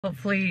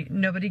Hopefully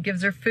nobody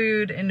gives her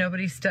food and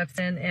nobody steps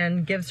in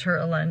and gives her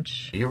a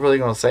lunch. You really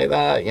gonna say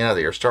that? You know, that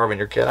you're starving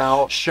your kid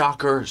out?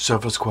 Shocker,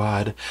 Sofa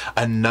Squad.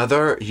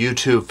 Another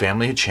YouTube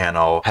family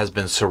channel has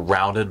been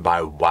surrounded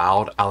by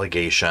wild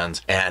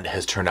allegations and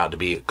has turned out to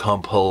be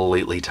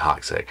completely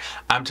toxic.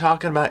 I'm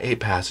talking about 8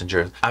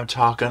 Passengers. I'm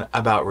talking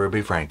about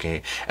Ruby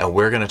Franke, and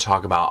we're gonna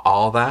talk about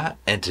all that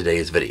in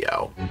today's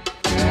video.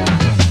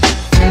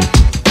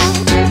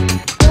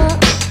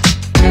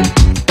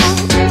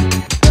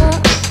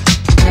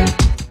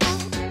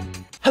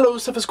 Hello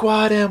Sofa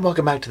Squad and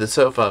welcome back to the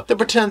sofa. The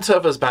pretend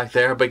sofa's back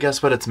there, but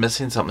guess what? It's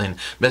missing something.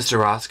 Mr.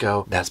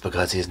 Roscoe, that's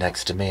because he's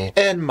next to me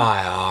in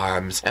my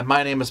arms. And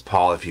my name is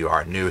Paul if you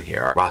are new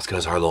here.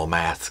 Roscoe's our little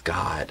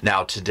mascot.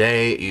 Now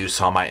today you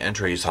saw my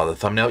intro, you saw the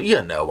thumbnail,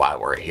 you know why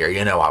we're here.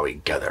 You know why we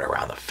gathered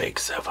around the fake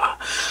sofa.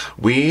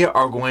 We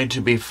are going to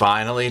be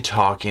finally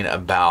talking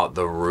about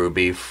the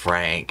Ruby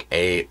Franke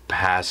 8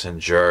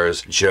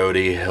 Passengers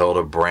Jodi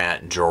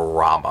Hildebrandt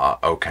drama,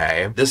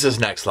 okay? This is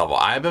next level.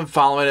 I've been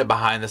following it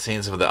behind the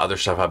scenes of the other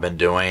stuff I've been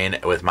doing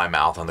with my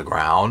mouth on the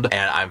ground,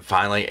 and I'm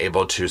finally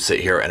able to sit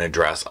here and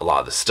address a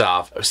lot of the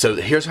stuff. So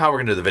here's how we're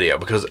gonna do the video,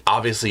 because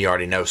obviously you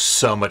already know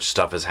so much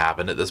stuff has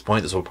happened at this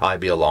point. This will probably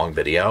be a long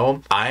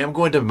video. I am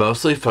going to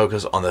mostly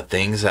focus on the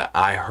things that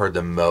I heard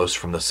the most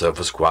from the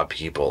Sofa Squad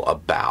people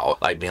about,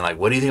 like being like,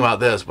 what do you think about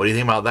this? What do you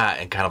think about that?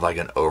 And kind of like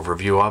an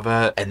overview of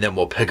it. And then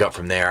we'll pick up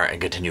from there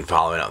and continue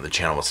following it on the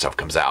channel when stuff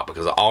comes out,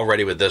 because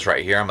already with this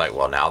right here, I'm like,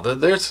 well, now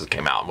that this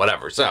came out,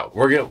 whatever. So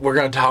we're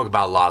gonna talk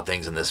about a lot of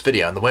things in this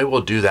video. And the way we'll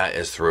do that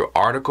is through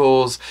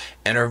articles,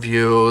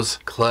 interviews,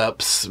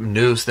 clips,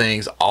 news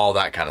things, all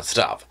that kind of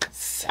stuff.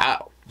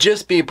 So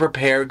just be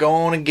prepared. Go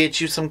on and get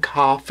you some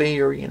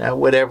coffee or, you know,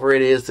 whatever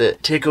it is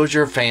that tickles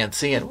your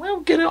fancy, and well,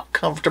 get it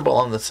comfortable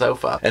on the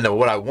sofa. And then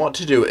what I want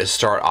to do is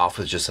start off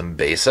with just some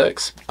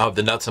basics of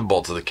the nuts and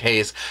bolts of the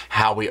case,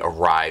 how we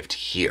arrived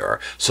here.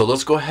 So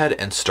let's go ahead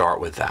and start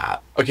with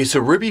that. Okay, so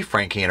Ruby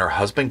Franke and her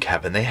husband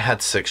Kevin, they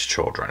had 6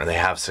 children, or they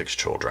have 6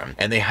 children,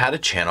 and they had a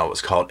channel. It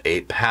was called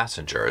 8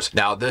 Passengers.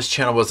 Now this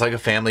channel was like a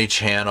family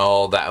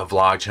channel, that a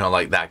vlog channel,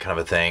 like that kind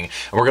of a thing.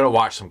 And we're gonna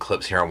watch some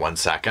clips here in 1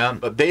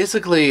 second. But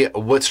basically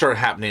what started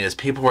happening is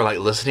people were like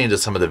listening to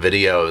some of the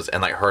videos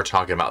and like her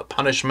talking about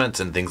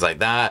punishments and things like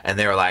that, and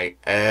they were like,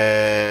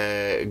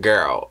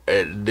 girl,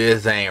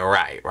 this ain't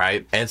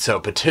right? And so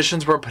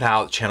petitions were put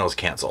out, the channel was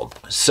canceled.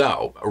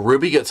 So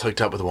Ruby gets hooked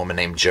up with a woman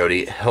named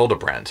Jodi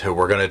Hildebrandt, who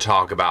we're gonna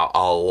talk about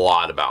a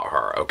lot about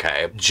her,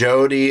 okay?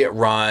 Jodi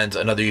runs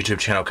another YouTube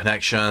channel,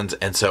 Connections,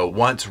 and so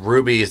once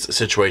Ruby's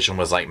situation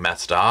was like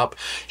messed up,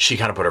 she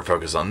kind of put her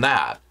focus on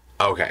that.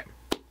 Okay,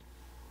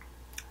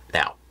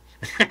 now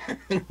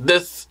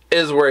this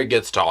is where it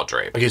gets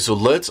tawdry. Okay, so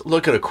let's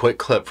look at a quick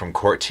clip from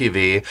Court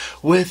TV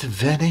with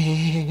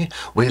Vinny.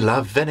 We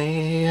love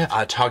Vinny.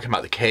 Talking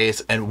about the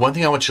case. And one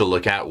thing I want you to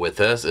look at with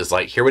this is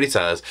like, hear what he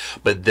says,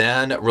 but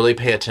then really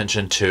pay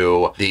attention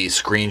to the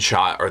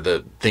screenshot or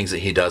the things that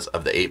he does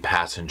of the 8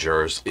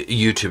 Passengers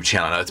YouTube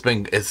channel. Now,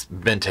 it's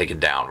been taken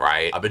down,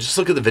 right? But just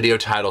look at the video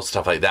title,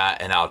 stuff like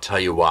that, and I'll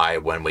tell you why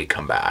when we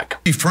come back.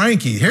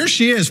 Franke, here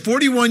she is,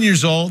 41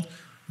 years old,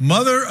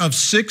 mother of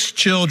 6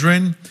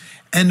 children,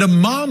 and a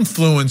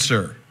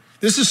momfluencer.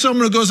 This is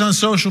someone who goes on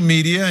social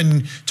media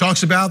and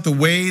talks about the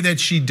way that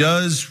she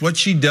does what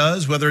she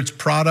does, whether it's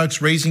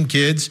products, raising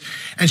kids.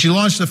 And she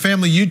launched a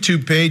family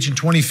YouTube page in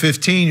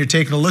 2015. You're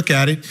taking a look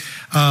at it.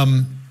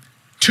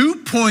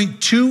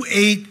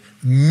 2.28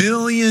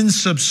 million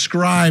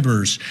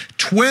subscribers,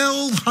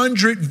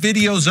 1,200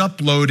 videos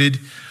uploaded,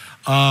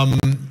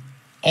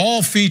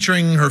 all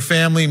featuring her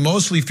family,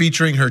 mostly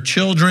featuring her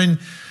children.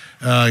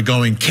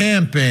 Going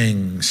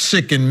camping,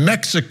 sick in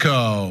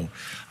Mexico,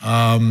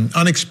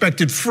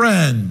 unexpected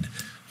friend,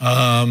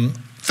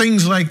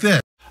 things like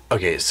this.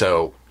 Okay,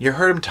 so you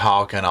heard him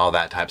talk and all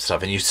that type of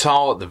stuff, and you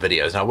saw the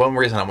videos. Now, one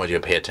reason I want you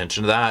to pay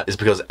attention to that is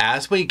because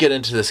as we get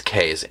into this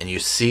case and you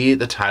see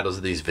the titles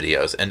of these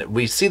videos, and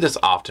we see this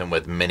often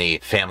with many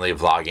family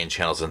vlogging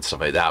channels and stuff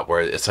like that,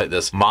 where it's like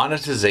this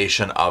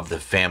monetization of the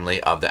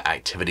family, of the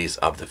activities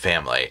of the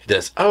family.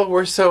 This, oh,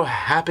 we're so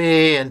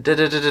happy and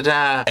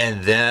da-da-da-da-da.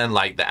 And then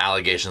like the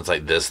allegations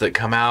like this that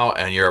come out,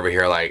 and you're over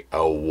here like,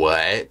 oh,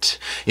 what?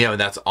 You know,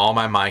 and that's all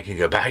my mind can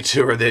go back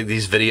to are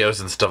these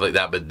videos and stuff like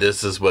that, but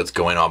this is what's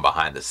going on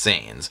behind the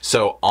scenes.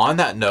 So on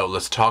that note,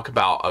 let's talk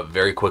about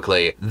very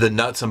quickly the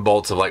nuts and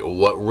bolts of like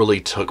what really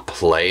took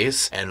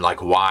place and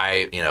like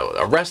why, you know,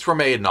 arrests were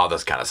made and all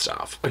this kind of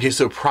stuff. Okay,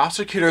 so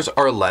prosecutors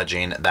are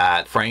alleging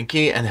that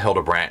Franke and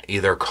Hildebrandt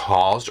either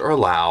caused or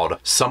allowed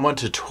someone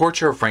to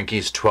torture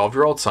Franke's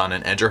 12-year-old son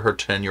and injure her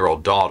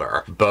 10-year-old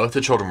daughter. Both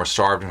the children were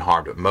starved and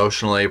harmed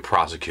emotionally,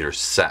 prosecutors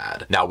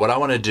said. Now, what I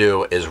want to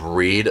do is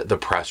read the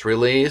press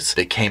release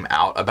that came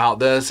out about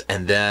this,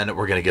 and then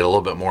we're going to get a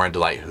little bit more into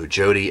like who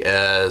Jodi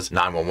is,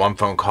 911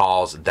 phone phone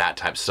calls, that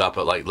type of stuff,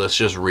 but like, let's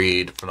just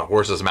read from the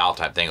horse's mouth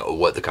type thing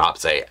what the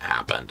cops say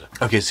happened.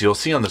 Okay, so you'll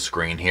see on the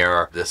screen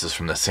here, this is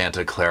from the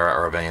Santa Clara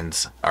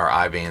Irving's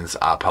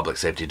Public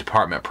Safety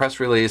Department press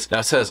release. Now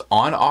it says,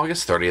 on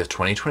August 30th,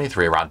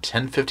 2023, around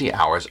 10:50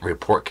 hours, a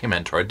report came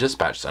into our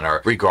dispatch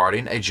center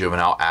regarding a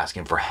juvenile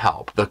asking for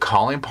help. The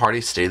calling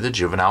party stated the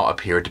juvenile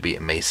appeared to be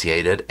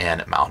emaciated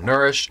and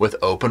malnourished with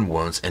open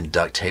wounds and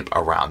duct tape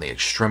around the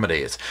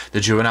extremities. The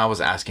juvenile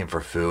was asking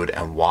for food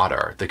and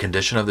water. The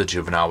condition of the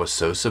juvenile was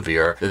so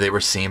severe that they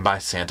were seen by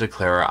Santa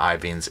Clara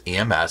Irving's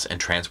EMS and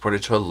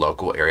transported to a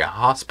local area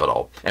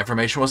hospital.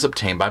 Information was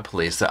obtained by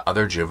police that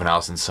other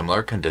juveniles in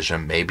similar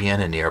condition may be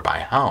in a nearby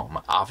home.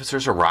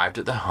 Officers arrived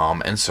at the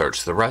home and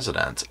searched the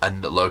residence,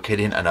 and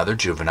locating another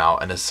juvenile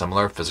in a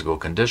similar physical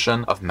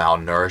condition of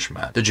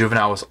malnourishment. The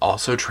juvenile was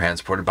also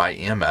transported by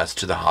EMS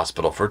to the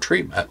hospital for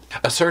treatment.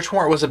 A search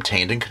warrant was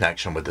obtained in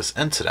connection with this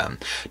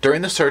incident.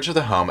 During the search of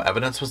the home,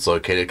 evidence was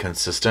located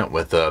consistent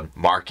with the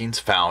markings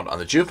found on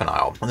the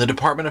juvenile. The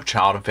Department of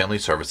Child and Family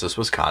Services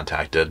was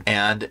contacted,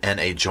 and in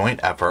a joint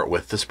effort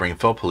with the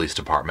Springfield Police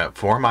Department,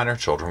 4 minor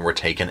children were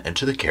taken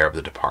into the care of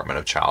the Department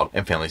of Child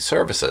and Family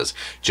Services.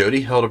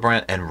 Jodi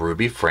Hildebrandt and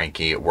Ruby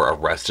Franke were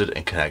arrested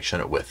in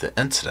connection with the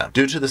incident.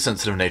 Due to the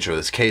sensitive nature of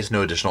this case,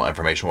 no additional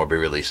information will be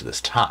released at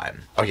this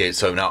time. Okay,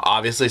 so now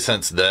obviously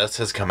since this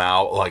has come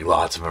out, like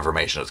lots of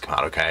information has come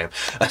out, okay?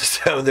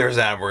 So there's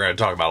that, we're going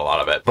to talk about a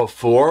lot of it.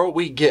 Before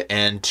we get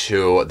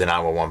into the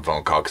 911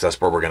 phone call, because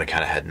that's where we're going to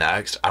kind of head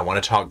next, I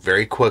want to talk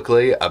very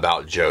quickly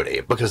about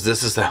Jodi, because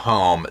this is the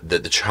home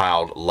that the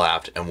child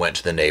left and went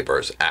to the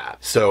neighbors at.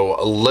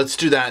 So let's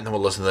do that and then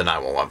we'll listen to the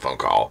 911 phone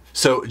call.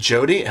 So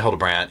Jodi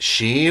Hildebrandt,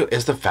 she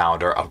is the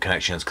founder of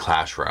Connections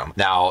Classroom.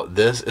 Now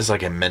this is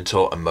like a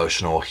mental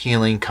emotional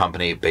healing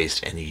company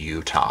based in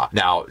Utah.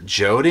 Now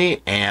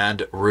Jodi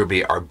and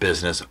Ruby are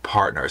business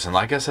partners, and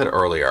like I said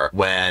earlier,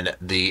 when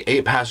the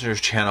 8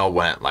 Passengers channel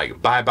went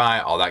like bye-bye,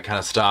 all that kind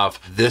of stuff,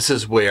 this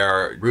is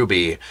where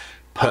Ruby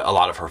put a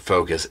lot of her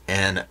focus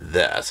in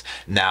this.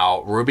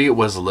 Now, Ruby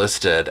was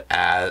listed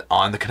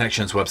on the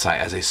Connections website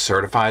as a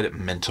certified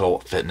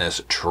mental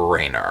fitness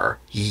trainer.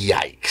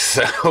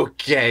 Yikes.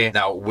 Okay,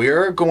 now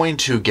we're going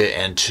to get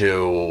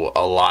into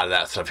a lot of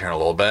that stuff here in a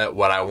little bit.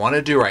 What I want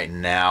to do right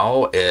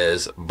now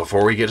is,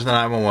 before we get to the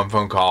 911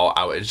 phone call,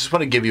 I just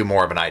want to give you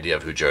more of an idea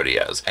of who Jodi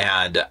is.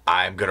 And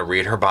I'm going to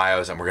read her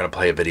bios and we're going to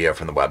play a video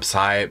from the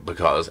website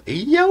because,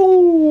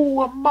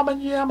 yo, mama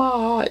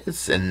yama,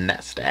 it's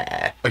nasty.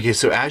 Okay,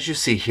 so as you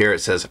see here, it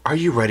says, are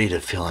you ready to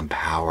feel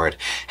empowered?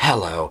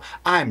 Hello,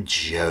 I'm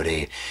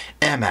Jodi,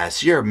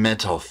 MS, your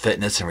mental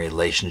fitness and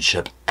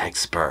relationship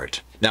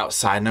expert. Now,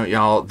 side note,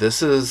 y'all,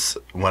 this is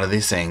one of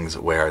these things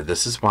where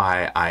this is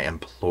why I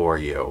implore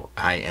you,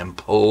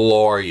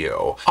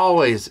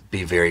 always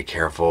be very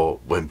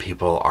careful when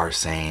people are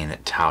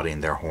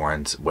touting their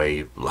horns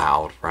way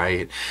loud,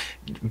 right?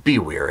 Be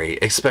wary,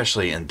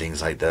 especially in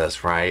things like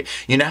this, right?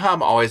 You know how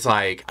I'm always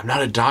like, I'm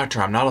not a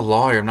doctor, I'm not a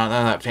lawyer, I'm not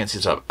none of that fancy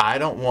stuff. I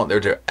don't want there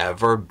to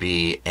ever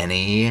be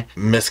any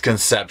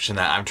misconception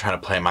that I'm trying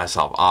to play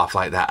myself off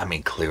like that. I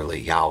mean,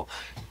 clearly, y'all,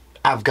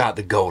 I've got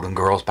the Golden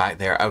Girls back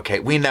there. Okay,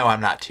 we know I'm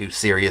not too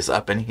serious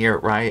up in here,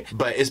 right?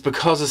 But it's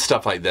because of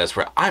stuff like this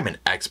where I'm an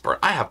expert.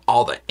 I have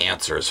all the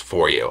answers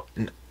for you.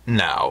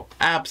 No,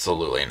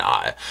 absolutely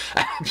not.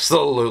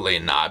 Absolutely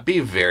not. Be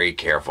very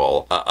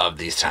careful of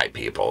these type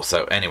people.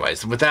 So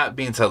anyways, with that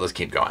being said, let's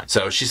keep going.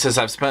 So she says,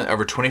 I've spent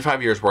over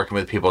 25 years working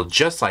with people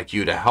just like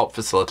you to help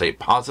facilitate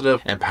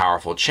positive and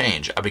powerful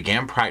change. I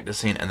began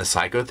practicing in the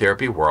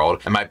psychotherapy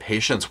world and my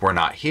patients were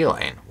not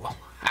healing. Well,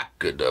 I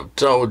could have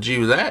told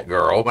you that,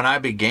 girl. When I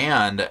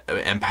began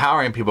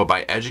empowering people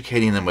by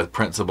educating them with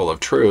principle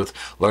of truth,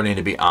 learning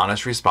to be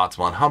honest,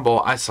 responsible, and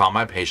humble, I saw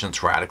my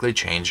patients radically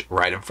change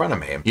right in front of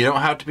me. You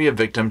don't have to be a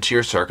victim to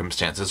your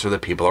circumstances or the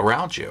people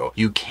around you.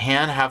 You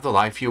can have the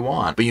life you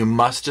want, but you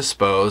must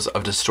dispose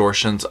of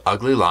distortions,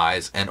 ugly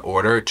lies, in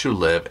order to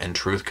live in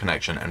truth,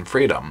 connection, and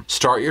freedom.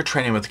 Start your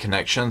training with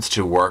Connections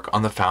to work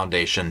on the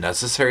foundation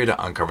necessary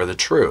to uncover the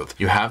truth.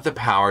 You have the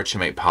power to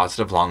make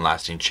positive,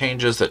 long-lasting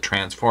changes that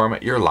transform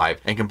your life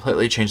and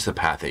completely change the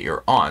path that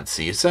you're on.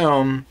 See you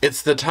soon.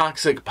 It's the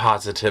toxic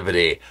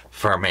positivity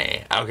for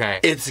me, okay?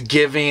 It's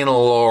giving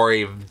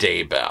Lori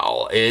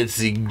Daybell.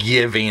 It's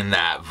giving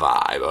that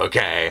vibe,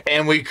 okay?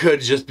 And we could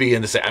just be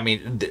in the same, I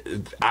mean,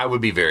 I would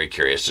be very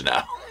curious to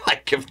know,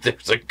 like, if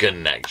there's a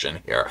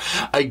connection here.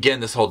 Again,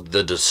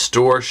 the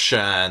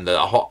distortion,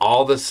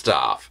 all this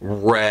stuff,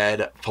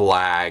 red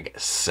flag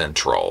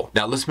central.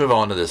 Now let's move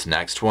on to this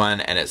next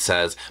one, and it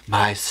says,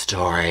 my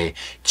story,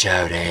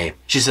 Jodi.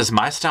 She says,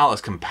 my style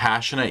is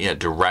compassionate yet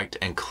direct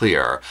and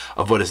clear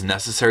of what is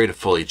necessary to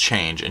fully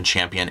change and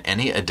champion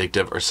any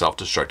addictive or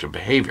self-destructive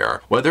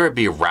behavior, whether it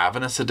be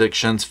ravenous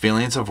addictions,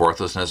 feelings of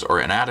worthlessness or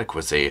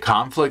inadequacy,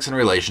 conflicts in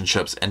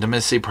relationships,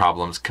 intimacy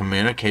problems,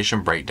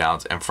 communication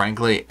breakdowns, and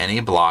frankly, any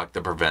block block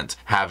that prevents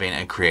having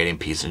and creating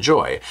peace and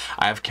joy.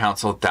 I have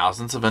counseled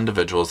thousands of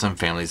individuals and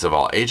families of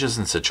all ages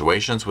and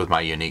situations with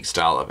my unique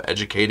style of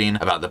educating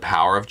about the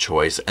power of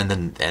choice and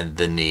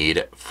the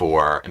need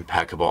for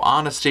impeccable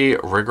honesty,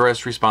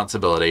 rigorous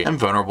responsibility, and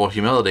vulnerable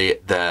humility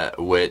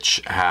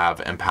which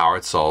have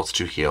empowered souls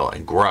to heal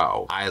and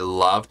grow. I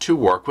love to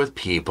work with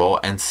people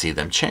and see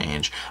them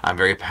change. I'm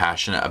very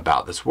passionate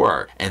about this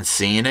work and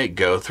seeing it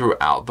go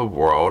throughout the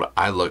world.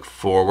 I look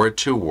forward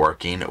to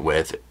working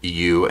with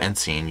you and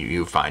seeing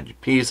you find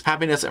peace,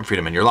 happiness, and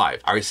freedom in your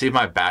life. I received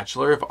my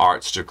Bachelor of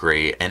Arts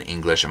degree in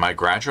English and my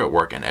graduate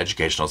work in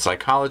educational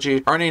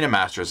psychology, earning a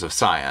Master's of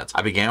Science.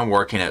 I began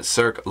working at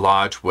Cirque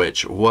Lodge,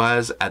 which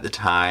was at the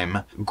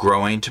time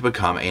growing to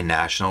become a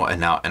national and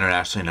now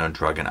internationally known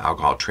drug and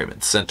alcohol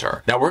treatment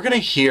center. Now we're going to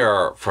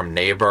hear from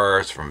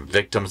neighbors, from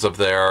victims of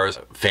theirs,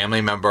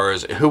 family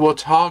members who will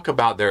talk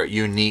about their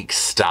unique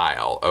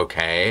style,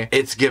 okay?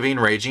 It's giving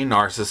raging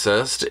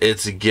narcissist,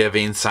 it's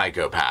giving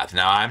psychopath.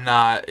 Now I'm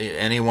not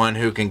anyone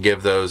who can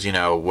give those, you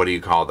know, what do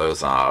you call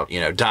those,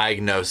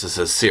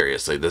 diagnoses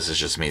seriously. This is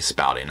just me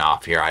spouting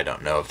off here. I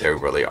don't know if there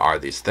really are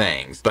these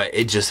things, but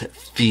it just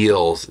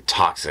feels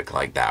toxic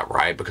like that,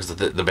 right? Because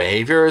the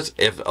behaviors,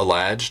 if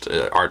alleged,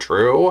 are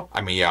true.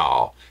 I mean,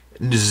 y'all,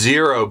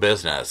 zero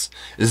business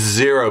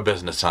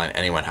telling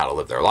anyone how to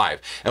live their life.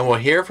 And we'll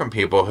hear from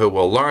people who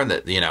will learn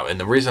that, you know, and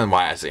the reason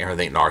why I sit here and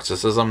think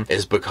narcissism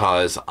is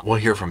because we'll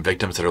hear from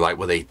victims that are like,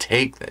 well,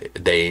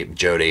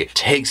 Jodi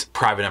takes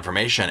private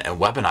information and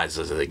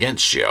weaponizes it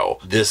against you.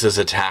 This is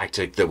a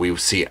tactic that we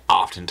see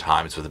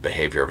oftentimes with the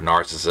behavior of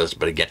narcissists.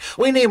 But again,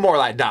 we need more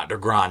like Dr.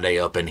 Grande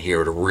up in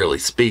here to really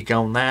speak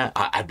on that.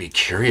 I'd be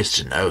curious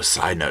to know,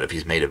 side note, if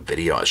he's made a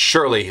video.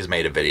 Surely he's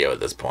made a video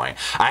at this point.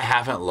 I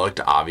haven't looked,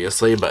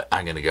 obviously, but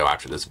I'm going to go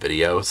after this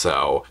video,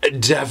 so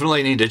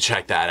definitely need to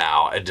check that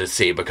out and to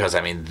see, because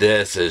I mean,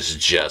 this is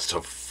just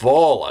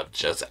full of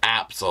just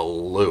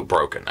absolute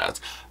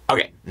brokenness.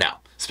 Okay, now,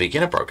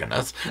 speaking of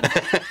brokenness,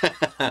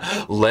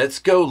 let's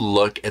go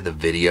look at the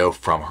video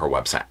from her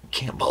website. I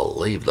can't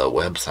believe the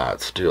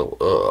website's still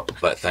up,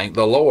 but thank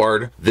the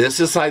Lord. This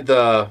is like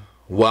the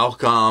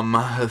welcome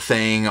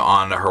thing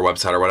on her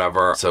website or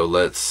whatever, so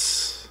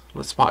let's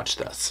watch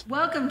this.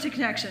 Welcome to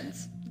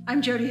Connections.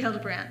 I'm Jodi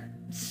Hildebrandt.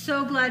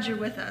 So glad you're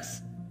with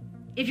us.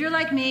 If you're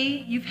like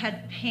me, you've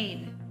had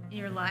pain in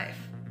your life.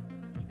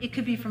 It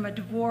could be from a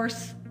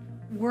divorce,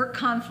 work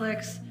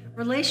conflicts,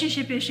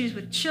 relationship issues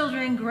with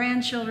children,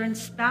 grandchildren,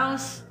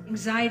 spouse,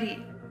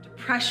 anxiety,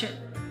 depression,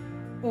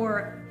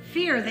 or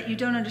fear that you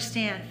don't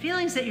understand,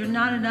 feelings that you're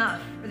not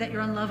enough or that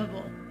you're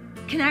unlovable.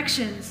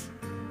 Connections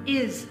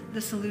is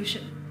the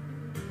solution.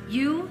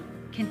 You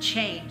can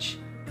change.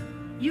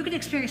 You can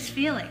experience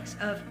feelings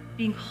of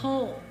being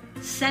whole,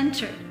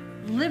 centered,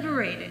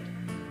 liberated,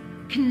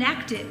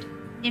 connected,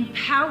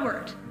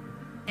 empowered,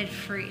 and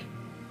free.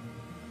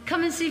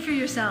 Come and see for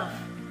yourself.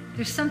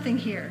 There's something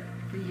here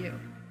for you.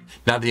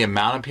 Now, the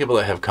amount of people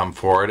that have come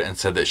forward and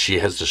said that she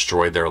has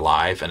destroyed their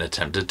life and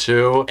attempted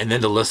to, and then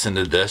to listen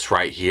to this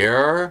right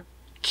here,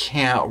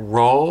 can't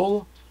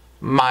roll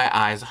my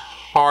eyes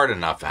hard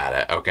enough at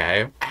it,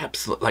 okay?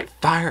 Absolutely,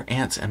 like fire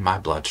ants in my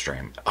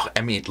bloodstream.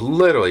 I mean,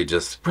 literally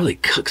just really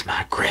cooks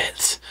my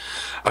grits.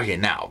 Okay,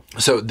 now,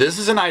 so this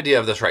is an idea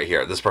of this right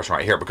here, this person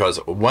right here, because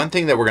one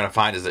thing that we're gonna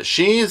find is that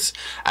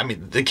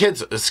the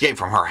kids escaped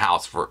from her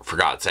house for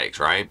God's sakes,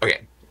 right?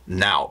 Okay,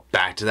 now,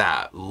 back to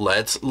that.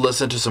 Let's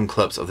listen to some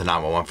clips of the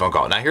 911 phone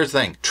call. Now, here's the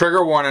thing.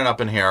 Trigger warning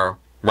up in here.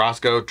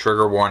 Roscoe,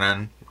 trigger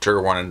warning.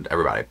 Trigger warning,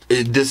 everybody.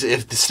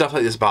 If stuff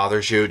like this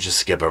bothers you, just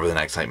skip over the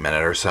next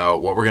minute or so.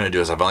 What we're gonna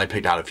do is I've only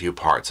picked out a few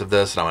parts of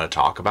this that I'm gonna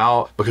talk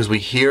about, because we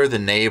hear the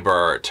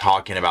neighbor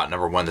talking about,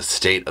 number one, the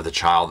state of the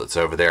child that's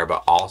over there,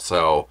 but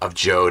also of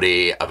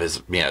Jodi, of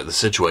his, the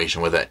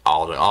situation with it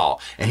all in all.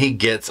 And he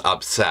gets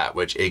upset,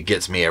 which it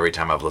gets me every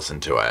time I've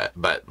listened to it.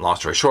 But long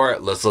story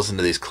short, let's listen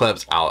to these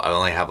clips. I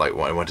only have like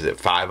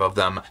 5 of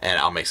them, and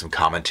I'll make some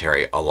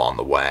commentary along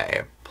the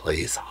way.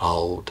 Please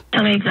hold.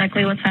 Tell me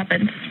exactly what's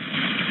happened.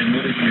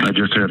 I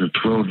just had a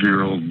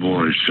 12-year-old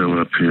boy show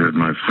up here at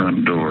my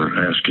front door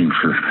asking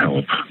for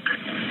help.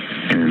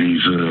 And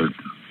he's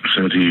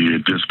said he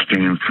just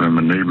came from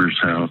a neighbor's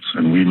house,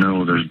 and we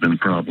know there's been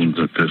problems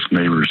at this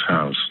neighbor's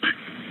house.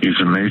 He's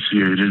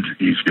emaciated,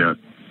 he's got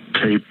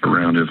tape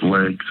around his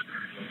legs,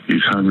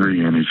 he's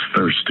hungry, and he's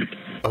thirsty.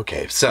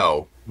 Okay,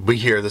 so we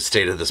hear the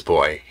state of this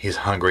boy. He's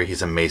hungry,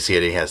 he's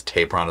emaciated, he has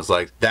tape around his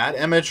legs. That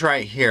image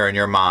right here in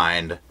your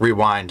mind,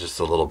 rewind just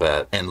a little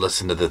bit and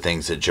listen to the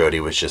things that Jodi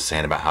was just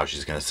saying about how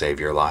she's gonna save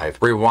your life.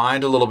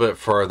 Rewind a little bit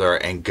further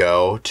and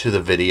go to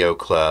the video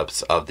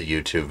clips of the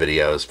YouTube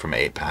videos from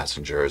 8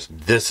 Passengers.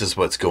 This is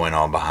what's going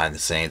on behind the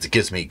scenes. It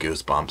gives me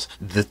goosebumps.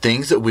 The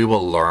things that we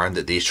will learn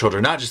that these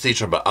children, not just these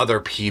children, but other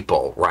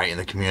people, right, in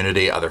the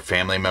community, other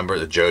family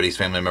members, Jodi's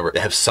family member,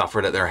 that have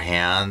suffered at their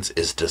hands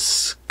is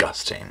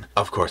disgusting.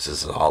 Of course,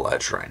 this is all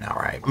edged right now,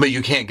 right? But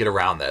you can't get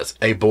around this.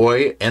 A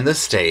boy in the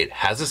state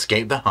has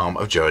escaped the home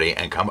of Jodi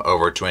and come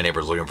over to a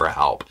neighbor's looking for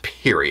help.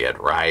 Period,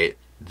 right?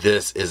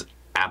 This is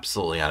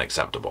absolutely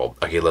unacceptable.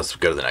 Okay, let's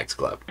go to the next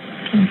clip.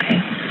 Okay.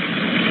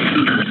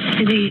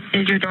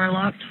 Is your door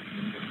locked?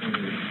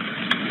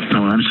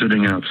 No, I'm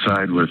sitting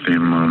outside with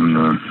him on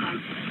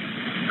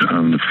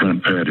the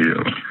front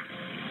patio.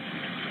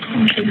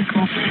 Okay,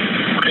 cool.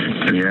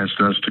 And he asked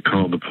us to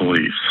call the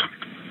police.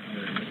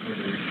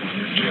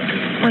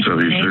 So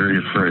he's very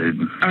afraid.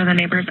 Are the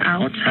neighbors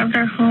out of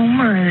their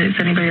home, or is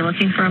anybody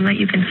looking for him that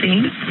you can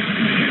see?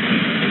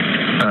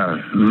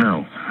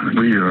 No.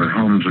 Our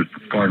homes are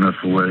far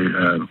enough away.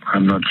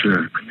 I'm not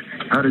sure.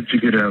 How did you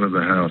get out of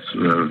the house?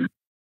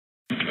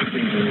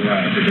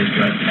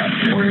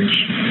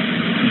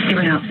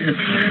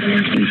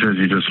 He says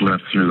he just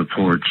left through the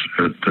porch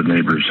at the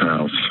neighbor's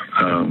house.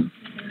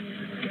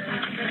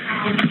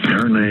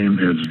 Her name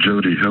is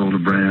Jodi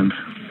Hildebrandt,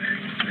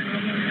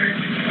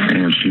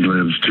 and she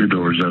lives 2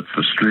 doors up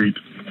the street.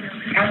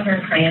 Out here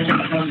in Cayenne, the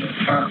houses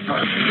are far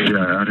apart.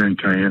 Yeah, out in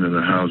Cayenne,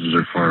 the houses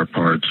are far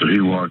apart, so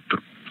he walked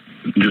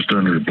just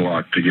under a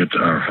block to get to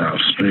our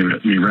house.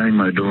 He rang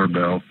my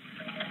doorbell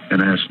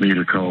and asked me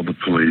to call the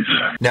police.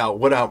 Now,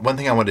 one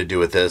thing I want to do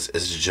with this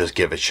is to just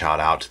give a shout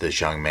out to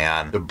this young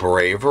man. The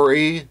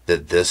bravery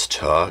that this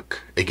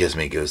took, it gives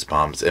me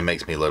goosebumps. It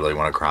makes me literally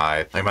want to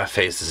cry. Like, my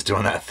face is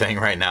doing that thing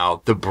right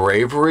now. The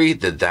bravery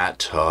that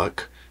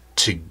took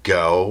to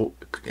go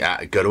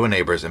to a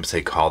neighbor's and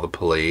say, call the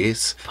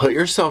police. Put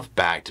yourself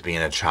back to being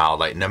a child.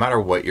 Like, no matter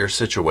what your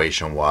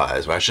situation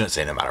was, well, I shouldn't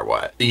say no matter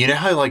what. You know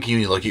how, like,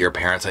 you look at your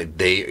parents, like,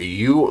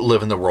 you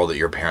live in the world that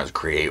your parents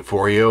create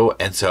for you.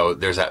 And so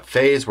there's that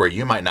phase where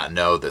you might not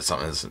know that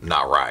something's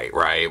not right?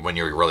 When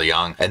you're really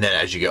young. And then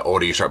as you get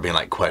older, you start being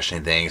like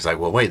questioning things like,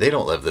 well, wait, they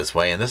don't live this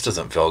way and this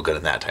doesn't feel good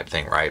and that type of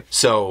thing, right?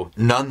 So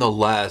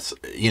nonetheless,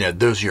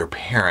 those are your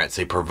parents.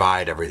 They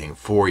provide everything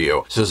for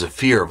you. So there's a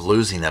fear of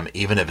losing them,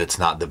 even if it's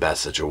not the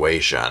best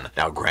situation.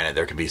 Now, granted,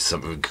 there can be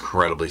some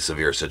incredibly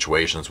severe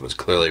situations, which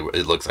clearly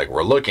it looks like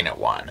we're looking at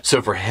one.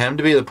 So for him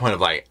to be at the point of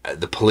like,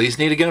 the police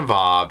need to get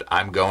involved,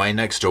 I'm going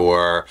next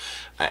door,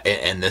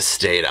 in this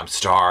state, I'm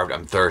starved,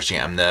 I'm thirsty,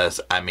 I'm this.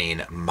 I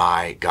mean,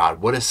 my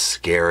God, what a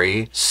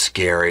scary,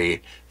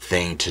 scary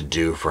thing to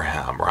do for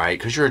him, right?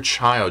 Because you're a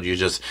child,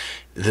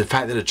 the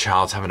fact that a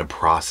child's having to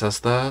process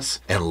this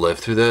and live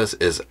through this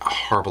is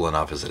horrible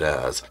enough as it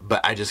is.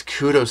 But I just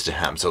kudos to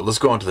him. So let's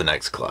go on to the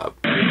next clip.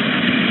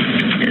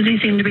 Does he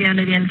seem to be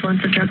under the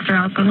influence of drugs or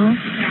alcohol?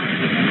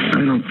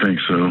 I don't think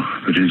so,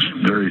 but he's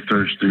very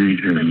thirsty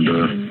and...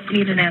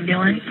 Need an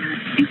ambulance?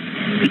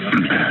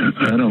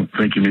 I don't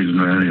think he needs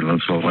an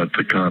ambulance. I'll let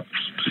the cops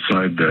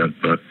decide that,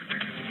 but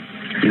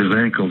his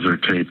ankles are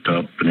taped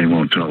up and he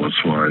won't tell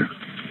us why.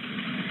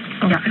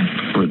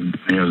 Okay. But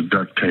he has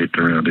duct taped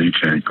around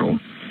each ankle.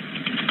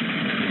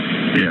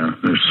 Yeah,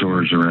 there's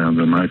sores around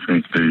them. I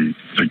think there's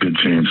a good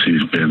chance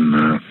he's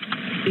been...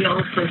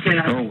 Oh,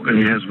 and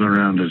he has been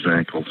around his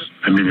ankles.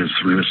 I mean, his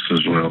wrists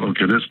as well.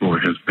 Okay, this boy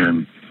has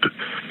been...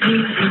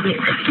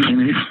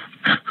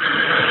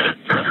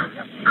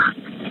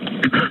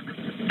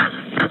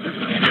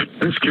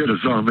 This kid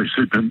has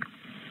obviously been...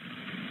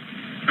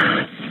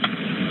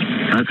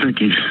 I think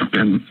he's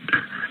been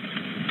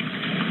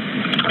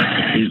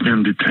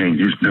detained.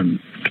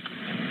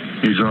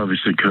 He's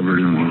obviously covered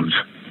in wounds.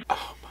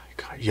 Oh my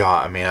God. Yeah,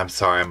 I mean, I'm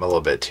sorry. I'm a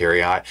little bit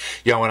teary-eyed.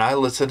 Yeah, when I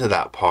listen to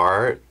that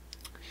part,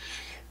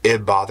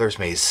 it bothers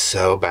me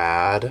so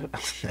bad,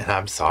 and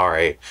I'm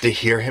sorry, to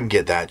hear him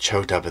get that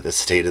choked up at the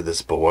state of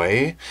this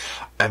boy.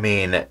 I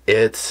mean,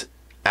 it's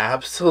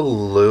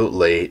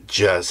absolutely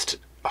just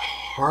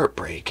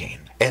heartbreaking.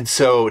 And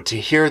so to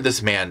hear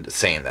this man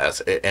saying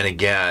this, and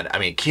again, I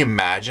mean, can you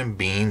imagine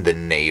being the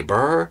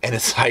neighbor? And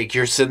it's like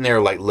you're sitting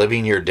there like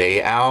living your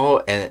day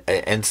out, and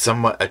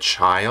a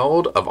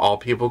child of all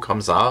people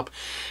comes up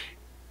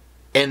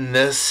in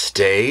this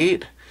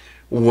state,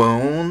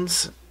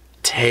 wounds,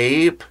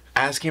 tape,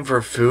 asking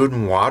for food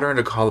and water and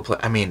to call the police.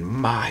 I mean,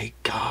 my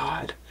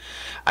God.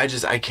 I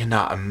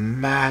cannot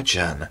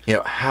imagine,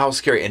 how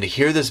scary. And to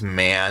hear this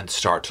man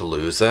start to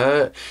lose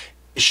it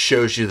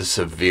shows you the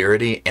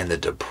severity and the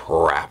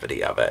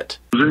depravity of it.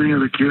 Was there any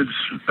other kids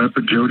up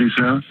at Jodi's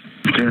house?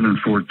 10 and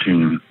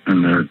 14,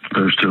 and they're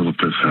still at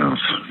this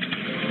house.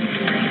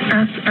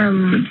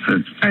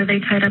 Are they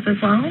tied up as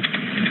well?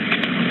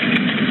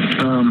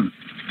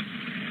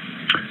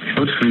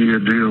 What's the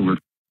deal with...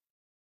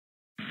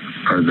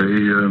 Are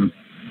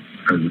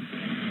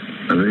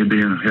they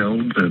being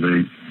held?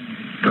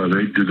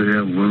 Do they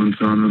have wounds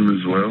on them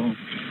as well?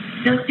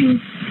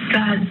 Nothing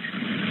bad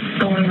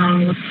going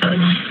on with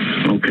them.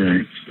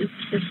 Okay.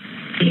 It's just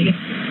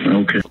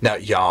okay. Now,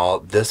 y'all,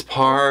 this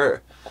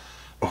part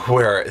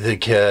where the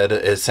kid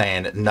is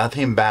saying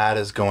nothing bad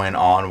is going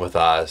on with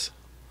us.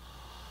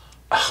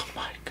 Oh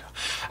my God.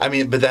 I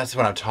mean, but that's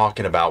what I'm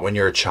talking about. When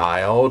you're a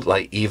child,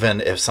 like,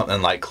 even if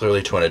something like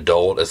clearly to an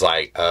adult is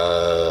like,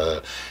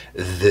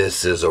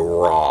 this is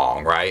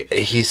wrong, right?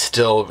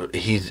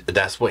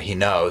 That's what he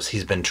knows.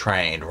 He's been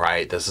trained,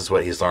 right? This is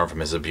what he's learned from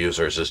his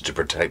abusers, is to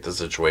protect the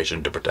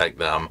situation, to protect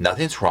them.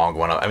 Nothing's wrong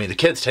going on. I mean, the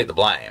kids take the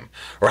blame,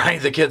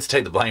 right? The kids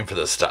take the blame for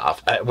this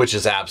stuff, which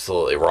is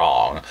absolutely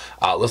wrong.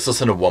 Let's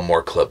listen to one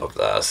more clip of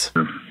this.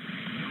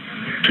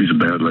 She's a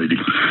bad lady.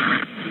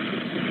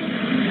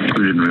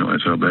 We didn't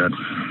realize how bad.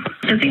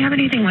 Does he have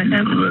anything with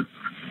him?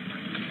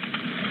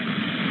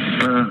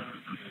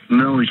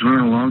 No, he's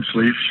wearing a long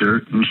sleeve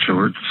shirt and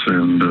shorts,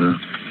 and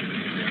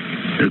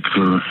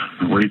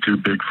it's way too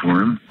big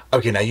for him.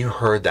 Okay, now you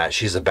heard that.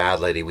 She's a bad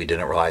lady. We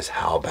didn't realize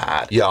how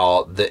bad.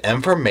 Y'all, the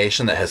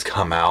information that has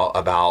come out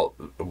about,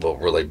 well,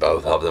 really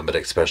both of them, but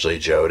especially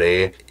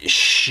Jodi,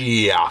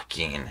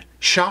 shocking.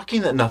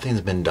 Shocking that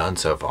nothing's been done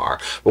so far.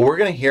 But we're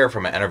going to hear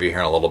from an interview here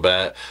in a little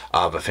bit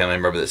of a family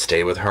member that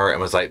stayed with her and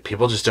was like,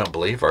 people just don't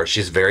believe her.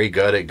 She's very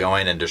good at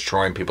going and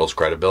destroying people's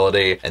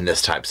credibility and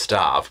this type of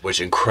stuff, which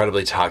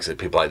incredibly toxic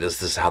people like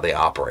this is how they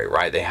operate,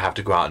 right? They have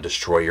to go out and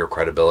destroy your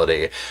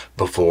credibility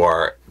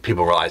before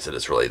people realize that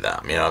it's really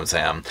them, you know what I'm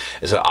saying?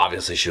 And so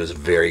obviously she was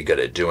very good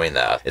at doing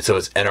that. And so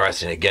it's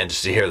interesting, again,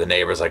 just to hear the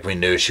neighbors, like, we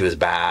knew she was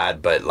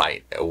bad, but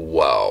like,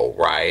 whoa,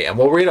 right? And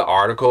we'll read an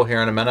article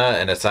here in a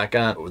minute, in a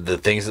second. The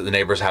things that the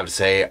neighbors have to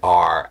say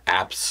are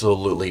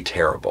absolutely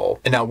terrible.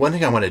 And now one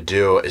thing I want to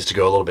do is to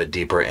go a little bit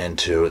deeper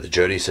into the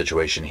Jodi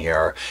situation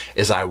here,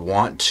 is I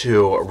want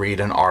to read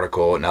an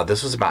article. Now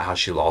this was about how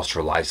she lost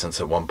her license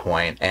at one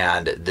point,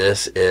 and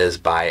this is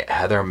by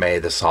Heather May,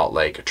 the Salt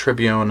Lake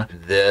Tribune.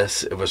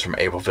 This was from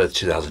April 5th,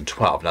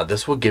 2012. Now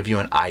this will give you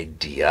an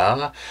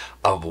idea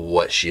of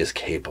what she is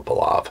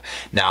capable of.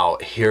 Now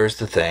here's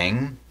the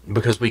thing,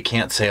 because we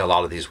can't say a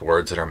lot of these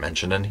words that are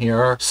mentioned in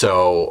here,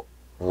 so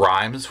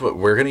rhymes,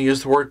 we're going to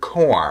use the word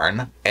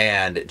corn,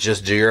 and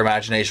just do your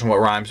imagination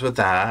what rhymes with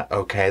that,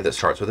 okay, that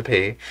starts with a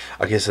P.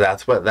 Okay, so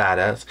that's what that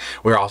is.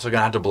 We're also going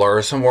to have to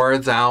blur some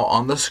words out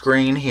on the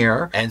screen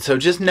here, and so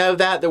just know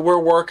that we're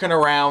working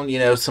around, you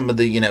know, some of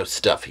the, you know,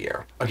 stuff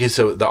here. Okay,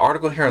 so the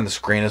article here on the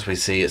screen, as we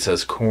see, it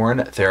says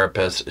corn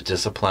therapist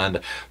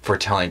disciplined for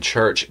telling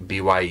church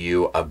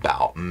BYU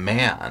about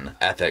man.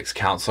 Ethics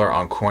counselor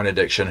on corn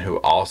addiction who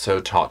also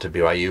taught to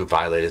BYU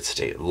violated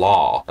state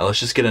law. Now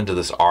let's just get into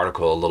this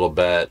article a little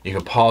bit. You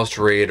can pause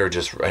to read or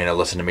just, you know,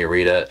 listen to me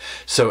read it.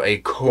 So a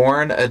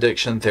corn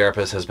addiction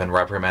therapist has been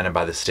reprimanded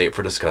by the state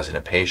for discussing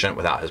a patient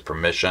without his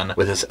permission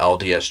with his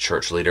LDS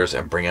church leaders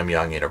and Brigham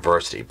Young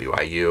University.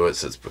 BYU,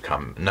 as it's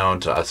become known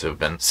to us who've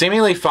been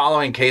seemingly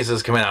following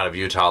cases coming out of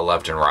Utah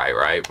left and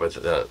right, with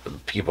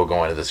people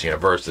going to this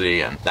university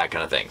and that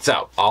kind of thing.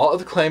 So all of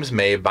the claims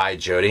made by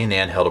Jodi and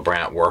Nan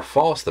Hildebrandt were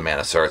false, the man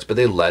asserts, but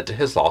they led to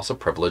his loss of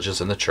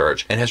privileges in the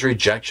church and his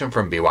rejection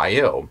from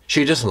BYU.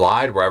 She just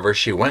lied wherever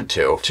she went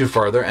to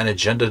further an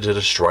agenda to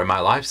destroy my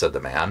life, said the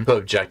man, who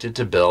objected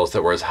to bills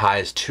that were as high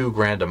as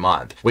 $2,000 a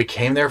month. We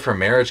came there for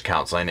marriage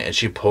counseling and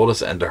she pulled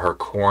us into her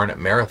corn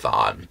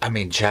marathon. I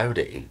mean,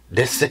 Jodi,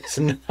 this is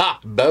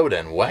not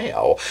boding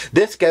well.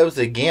 This goes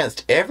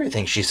against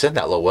everything she said in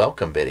that little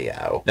welcome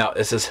video. Now,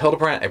 it says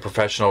Hildebrandt, a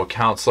professional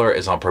counselor,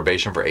 is on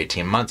probation for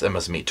 18 months and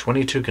must meet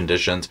 22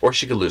 conditions or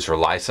she could lose her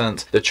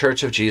license. The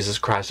Church of Jesus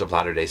Christ of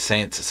Latter-day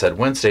Saints said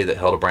Wednesday that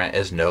Hildebrandt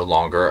is no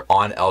longer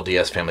on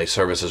LDS Family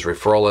Services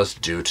referral list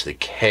due to the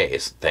case.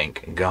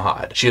 Thank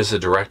God. She is the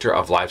director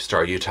of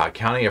Lifestar Utah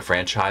County, a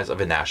franchise of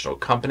a national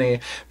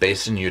company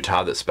based in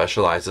Utah that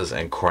specializes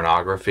in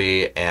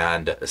pornography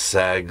and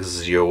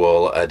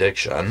sexual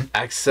addiction.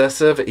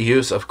 Excessive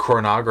use of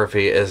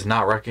pornography is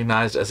not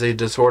recognized as a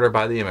disorder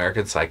by the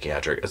American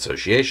Psychiatric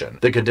Association.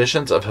 The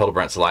conditions of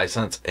Hildebrandt's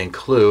license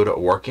include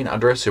working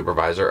under a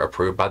supervisor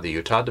approved by the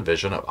Utah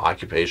Division of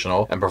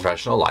Occupational and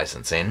Professional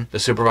Licensing. The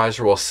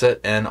supervisor will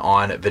sit in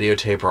on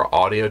videotape or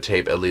audio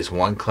tape at least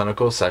one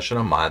clinical session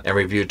a month and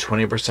review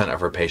 20%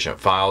 of her patient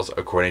files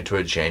according to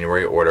a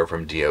January order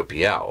from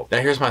DOPL. Now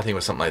here's my thing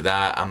with something like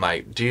that. I'm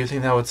like, do you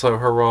think that would slow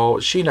her roll?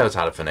 She knows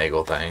how to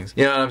finagle things.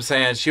 You know what I'm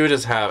saying? She would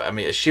just have, I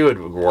mean, she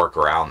would work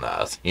around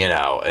this, you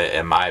know,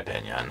 in my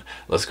opinion.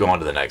 Let's go on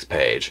to the next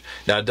page.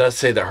 Now it does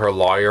say that her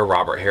lawyer,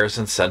 Robert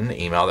Harrison, said in an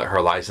email that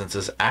her license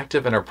is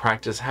active and her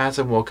practice has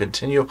and will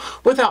continue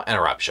without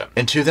interruption.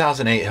 In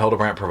 2008,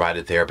 Hildebrandt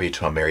provided therapy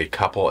to a married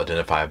couple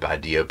identified by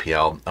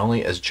DOPL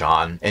only as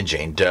John and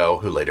Jane Doe,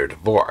 who later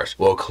divorced.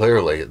 Well,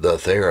 clearly the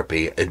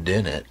therapy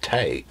didn't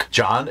take.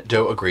 John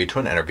Doe agreed to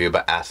an interview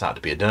but asked not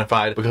to be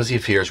identified because he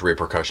fears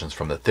repercussions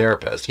from the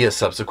therapist. He has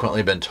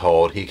subsequently been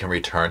told he can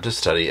return to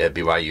study at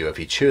BYU if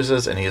he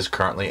chooses, and he is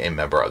currently a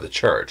member of the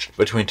church.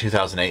 Between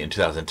 2008 and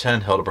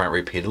 2010, Hildebrandt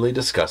repeatedly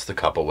discussed the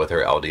couple with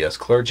her LDS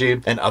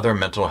clergy and other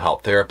mental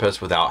health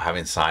therapists without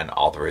having signed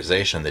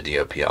authorization, the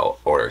DOPL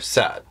order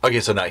said. Okay,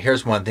 so now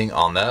here's one thing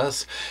on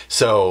this.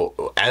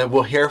 So, and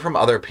we'll hear from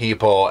other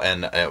people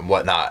and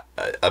whatnot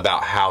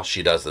about how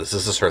she does this.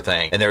 This is her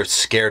thing. And they're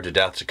scared to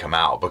death to come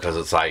out because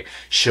it's like,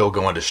 she'll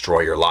go and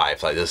destroy your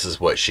life. Like, this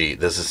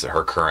is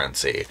her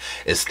currency,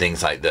 is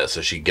things like this.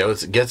 So she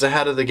gets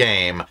ahead of the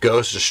game,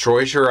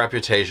 destroys your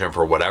reputation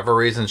for whatever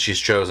reason she's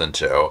chosen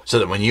to, so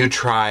that when you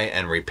try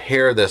and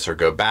repair this or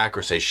go back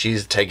or say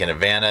she's taking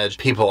advantage,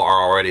 people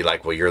are already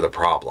like, well, you're the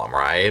problem,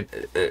 right?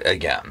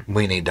 Again,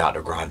 we need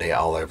Dr. Grande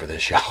all over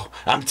this, y'all.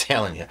 I'm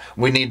telling you,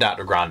 we need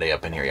Dr. Grande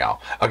up in here,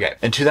 y'all. Okay,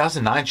 in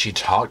 2009, she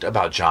talked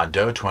about John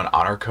Doe to an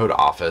honor code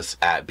office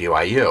at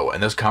BYU.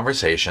 In those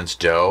conversations,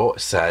 Doe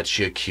said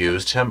she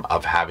accused him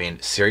of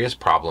having serious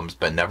problems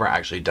but never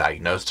actually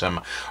diagnosed him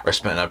or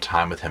spent enough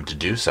time with him to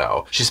do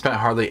so. She spent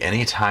hardly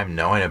any time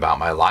knowing about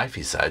my life,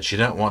 he said. She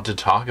didn't want to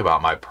talk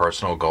about my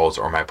personal goals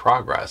or my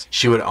progress.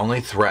 She would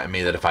only threaten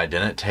me that if I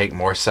didn't take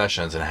more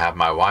sessions and have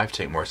my wife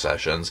take more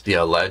sessions, the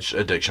alleged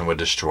addiction would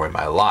destroy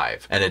my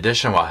life. In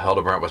addition, while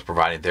Hildebrandt was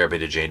providing therapy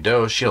to Jane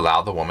Doe, she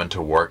allowed the woman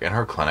to work in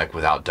her clinic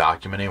without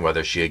documenting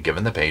whether she had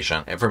given the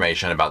patient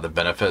information about the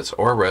benefits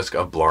or risk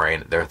of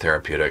blurring their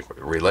therapeutic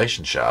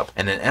relationship.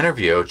 In an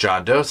interview,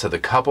 John Doe said the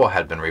couple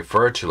had been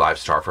referred to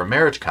LifeStar for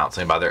marriage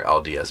counseling by their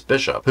LDS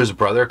bishop, whose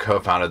brother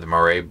co-founded the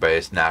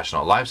Moray-based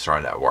National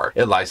LifeStar Network.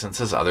 It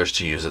licenses others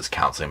to use its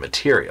counseling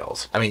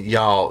materials. I mean,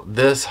 y'all,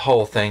 this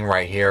whole thing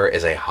right here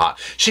is a hot...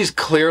 She's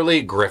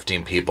clearly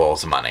grifting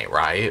people's money,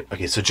 right?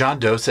 Okay, so John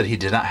Doe said he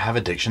did not have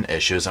addiction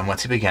issues, and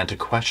once he began to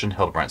question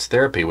Hildebrandt's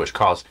therapy, which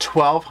cost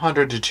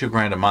 $1,200 to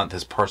 $2,000 a month,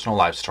 his personal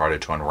life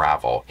started to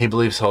unravel. He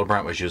believes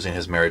Hildebrandt was using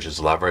his marriage as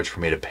leverage for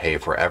me to pay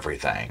for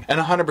everything. And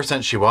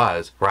 100% she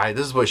was, right?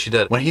 This is what she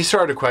did. When he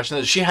started to question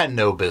it, she had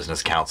no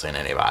business counseling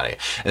anybody.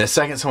 And the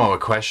second someone would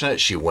question it,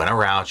 she went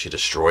around, she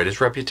destroyed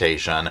his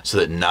reputation so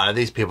that none of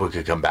these people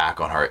could come back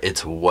on her.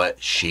 It's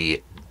what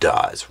she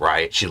does,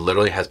 right? She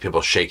literally has people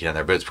shaking in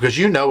their boots, because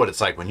you know what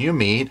it's like when you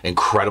meet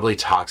incredibly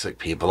toxic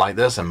people like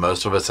this, and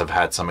most of us have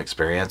had some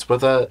experience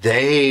with it.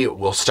 They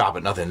will stop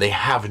at nothing. They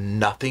have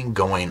nothing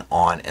going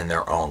on in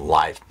their own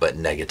life but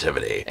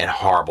negativity and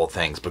horrible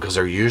things, because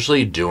they're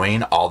usually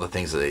doing all the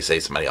things that they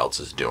say somebody else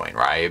is doing,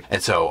 right?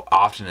 And so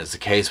often is the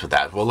case with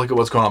that. Well, look at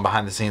what's going on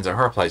behind the scenes at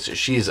her place.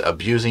 She's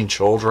abusing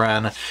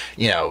children,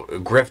 you know,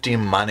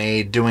 grifting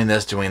money, doing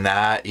this, doing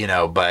that, you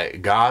know,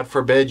 but God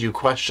forbid you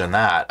question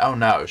that. Oh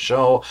no,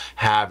 she'll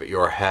have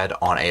your head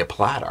on a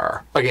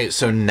platter. Okay,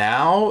 so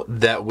now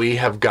that we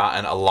have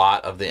gotten a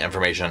lot of the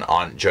information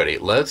on Jodi,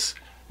 let's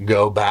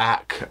go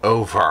back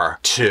over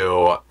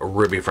to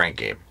Ruby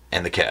Franke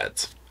and the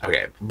kids.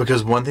 Okay,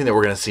 because one thing that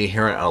we're going to see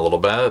here in a little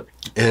bit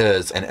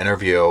is an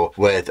interview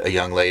with a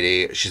young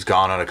lady. She's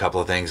gone on a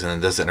couple of things, and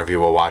then this interview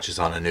we'll watch is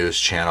on a news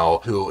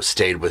channel, who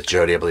stayed with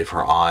Jodi, I believe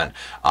her aunt,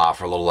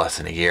 for a little less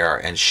than a year,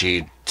 and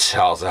she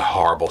tells a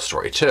horrible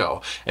story too.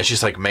 And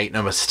she's like, make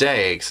no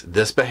mistakes,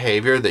 this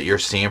behavior that you're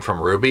seeing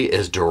from Ruby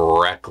is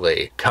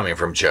directly coming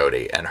from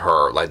Jodi and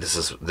her, like this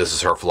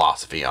is her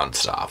philosophy on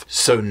stuff.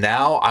 So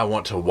now I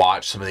want to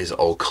watch some of these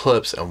old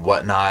clips and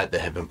whatnot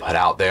that have been put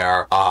out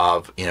there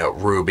of, you know,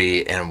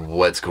 Ruby and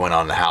what's going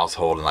on in the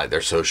household and like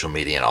their social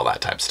media and all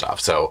that type of stuff.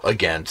 So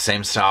again,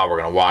 same style, we're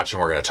gonna watch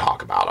and we're gonna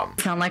talk about them.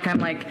 Sound like I'm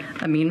like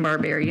a mean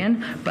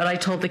barbarian, but I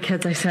told the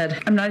kids, I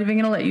said, I'm not even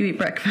gonna let you eat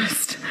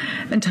breakfast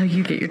until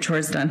you get your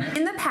chores done.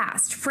 In the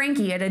past,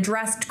 Franke had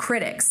addressed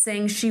critics,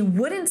 saying she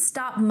wouldn't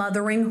stop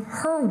mothering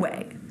her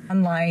way.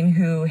 Online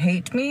who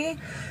hate me,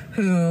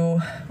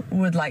 who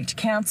would like to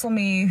cancel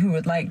me, who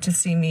would like to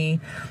see me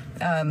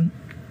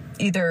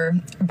either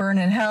burn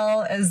in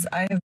hell, as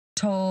I have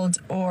told,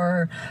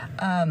 or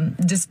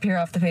disappear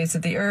off the face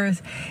of the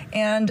earth,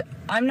 and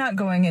I'm not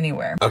going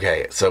anywhere.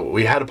 Okay, so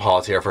we had to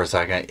pause here for a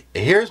second.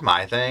 Here's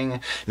my thing.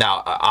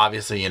 Now,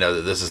 obviously, you know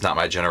that this is not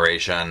my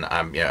generation.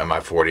 I'm, you know, in my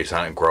 40s, so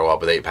I didn't grow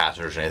up with 8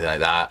 passengers or anything like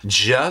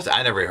that.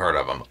 I never heard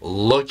of them.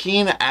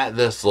 Looking at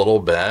this little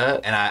bit,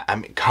 and I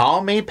mean,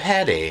 call me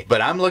petty,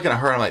 but I'm looking at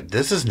her and I'm like,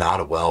 this is not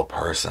a well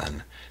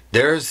person.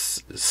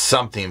 There's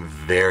something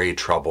very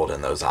troubled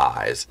in those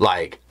eyes.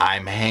 Like,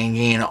 I'm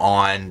hanging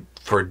on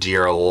for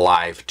dear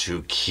life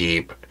to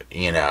keep,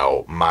 you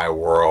know, my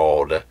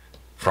world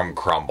from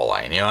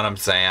crumbling. You know what I'm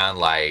saying?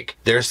 Like,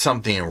 there's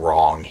something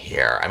wrong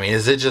here. I mean,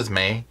 is it just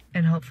me?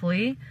 And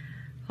hopefully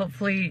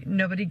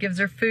nobody gives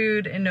her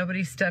food and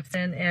nobody steps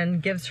in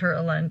and gives her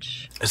a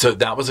lunch. So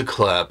that was a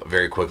clip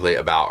very quickly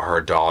about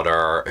her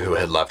daughter who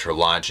had left her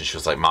lunch, and she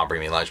was like, Mom,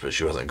 bring me lunch, but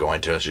she wasn't going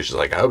to. And she was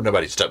like, I hope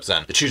nobody steps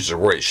in. The teachers are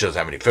worried she doesn't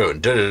have any food,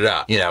 and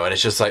da-da-da-da. You know, and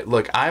it's just like,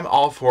 look, I'm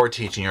all for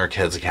teaching your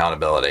kids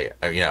accountability.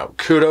 You know,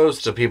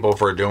 kudos to people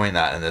for doing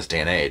that in this day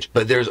and age.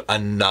 But there's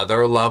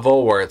another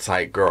level where it's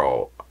like,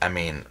 girl, I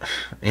mean,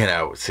 you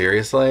know,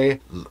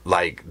 seriously,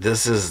 like,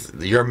 this is,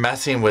 you're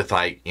messing with,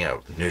 like, you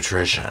know,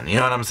 nutrition. You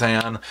know what I'm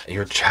saying?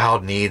 Your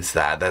child needs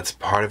that. That's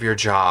part of your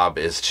job,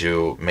 is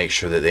to make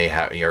sure that they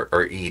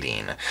are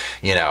eating.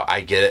 You know,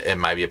 I get it. It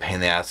might be a pain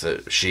in the ass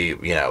that she,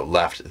 you know,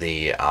 left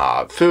the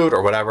food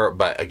or whatever.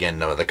 But again,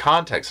 know the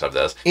context of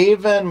this.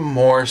 Even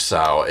more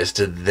so is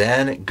to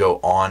then go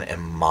on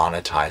and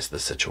monetize the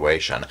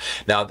situation.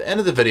 Now, at the end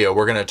of the video,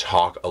 we're going to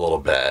talk a little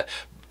bit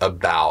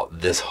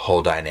about this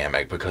whole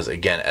dynamic, because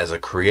again, as a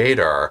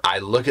creator, I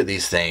look at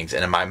these things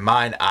and in my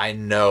mind I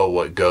know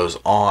what goes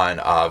on,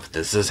 of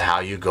this is how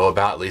you go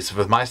about, at least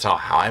with my style,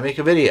 how I make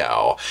a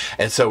video.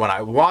 And so when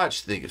I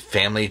watch the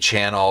family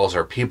channels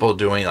or people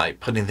doing,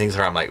 like, putting things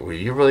around, I'm like, were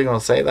you really gonna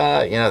say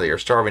that? You know, that you're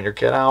starving your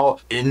kid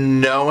out?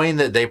 And knowing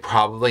that they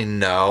probably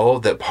know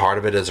that part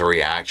of it is a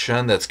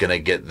reaction that's gonna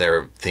get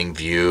their thing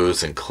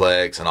views and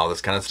clicks and all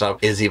this kind of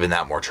stuff is even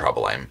that more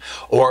troubling.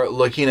 Or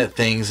looking at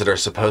things that are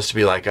supposed to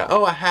be like,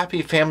 oh, a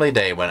happy family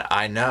day when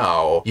I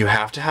know you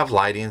have to have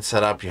lighting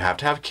set up, you have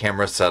to have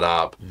cameras set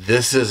up.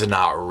 This is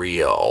not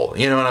real.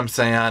 You know what I'm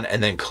saying?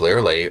 And then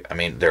clearly, I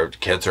mean, their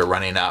kids are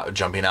running out,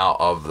 jumping out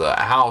of the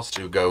house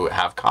to go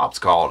have cops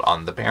called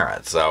on the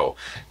parents. So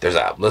there's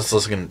that. Let's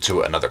listen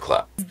to another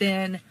clip.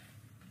 Been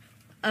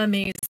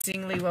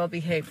amazingly well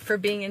behaved for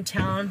being in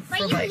town. For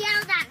but you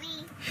yelled at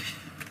me.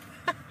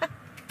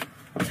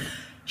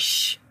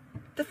 Shh.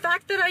 The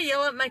fact that I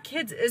yell at my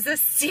kids is a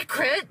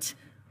secret.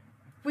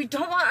 We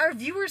don't want our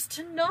viewers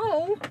to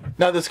know.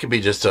 Now, this could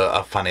be just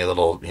a funny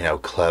little, you know,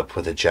 clip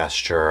with a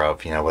gesture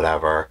of, you know,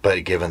 whatever,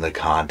 but given the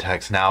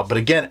context now. But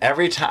again,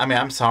 every time, I mean,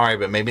 I'm sorry,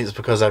 but maybe it's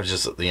because I've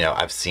just, you know,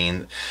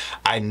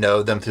 I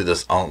know them through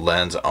this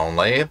lens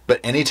only, but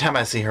anytime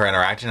I see her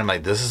interacting, I'm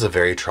like, this is a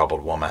very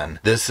troubled woman.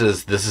 This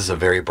is a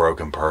very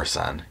broken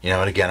person. You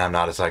know, and again, I'm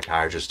not a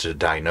psychiatrist to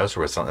diagnose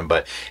her with something,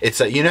 but it's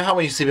that, you know how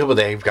when you see people,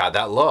 they've got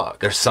that look.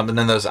 There's something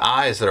in those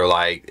eyes that are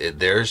like,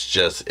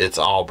 it's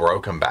all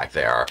broken back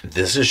there.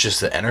 This is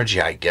just the energy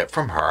I get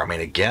from her. I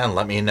mean, again,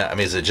 let me know. I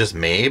mean, is it just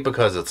me?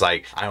 Because it's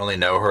like, I only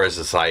know her as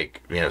this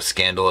like, you know,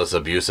 scandalous,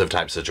 abusive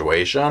type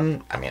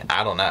situation. I mean,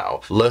 I don't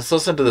know. Let's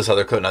listen to this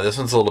other clip. Now, this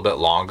one's a little bit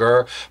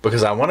longer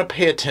because I want to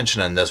pay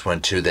attention in this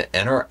one to the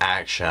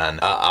interaction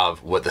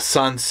of what the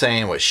son's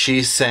saying, what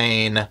she's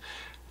saying,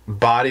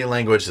 body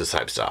language, this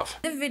type of stuff.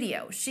 In the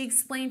video, she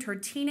explained her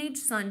teenage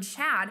son,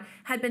 Chad,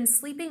 had been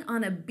sleeping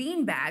on a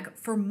beanbag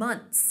for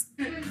months.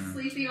 I've been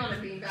sleeping on a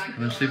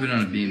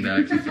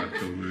beanbag since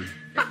October.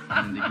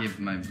 And they gave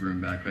my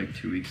room back like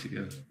 2 weeks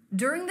ago.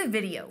 During the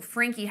video,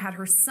 Frankie had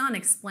her son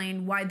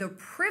explain why the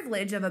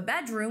privilege of a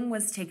bedroom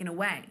was taken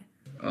away.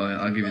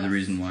 I'll give you the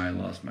reason why I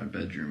lost my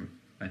bedroom.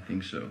 I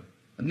think so.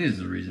 I think this is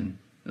the reason.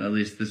 At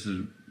least this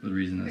is the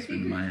reason that's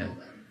been in my head.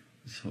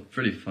 It's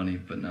pretty funny,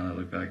 but now that I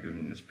look back, I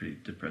mean, it's pretty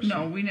depressing.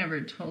 No, we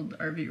never told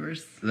our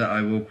viewers. That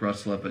I woke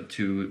Russell up at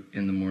 2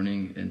 in the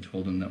morning and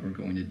told him that we're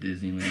going to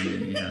Disneyland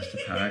and he has to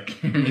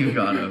pack. And he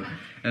got up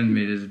and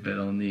made his bed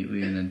all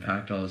neatly and then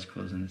packed all his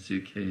clothes in a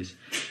suitcase.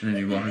 And then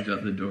he walked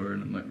out the door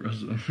and I'm like,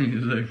 Russell, he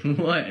was like,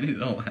 what? And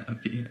he's all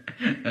happy.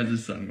 Has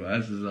his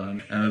sunglasses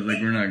on. And I was like,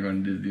 we're not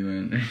going to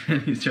Disneyland.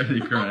 And he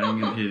started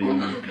crying and hitting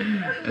me.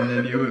 And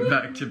then he went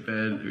back to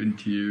bed in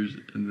tears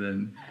and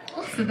then...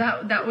 So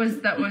that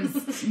was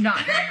not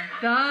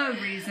the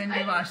reason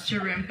you lost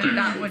your room, but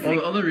that was... Well,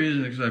 the other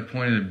reason is because I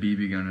pointed a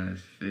BB gun at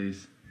his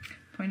face.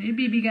 Pointed a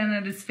BB gun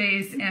at his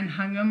face and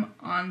hung him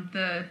on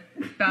the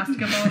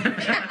basketball.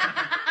 It's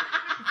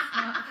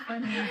not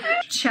funny.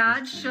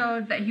 Chad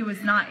showed that he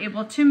was not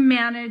able to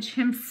manage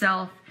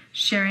himself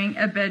sharing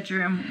a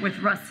bedroom with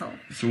Russell.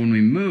 So when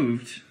we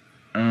moved,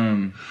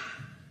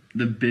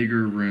 the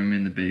bigger room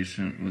in the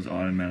basement was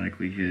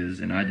automatically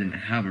his, and I didn't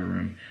have a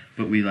room,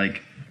 but we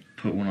like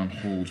put one on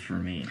hold for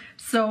me.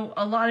 So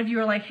a lot of you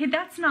are like, hey,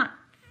 that's not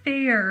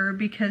fair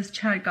because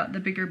Chad got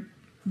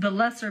the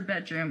lesser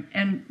bedroom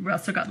and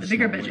Russell got the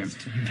bigger bedroom.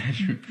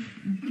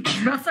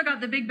 Russell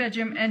got the big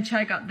bedroom and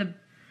Chad got the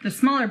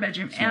smaller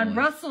bedroom. And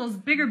Russell's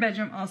bigger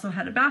bedroom also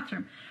had a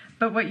bathroom.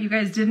 But what you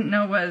guys didn't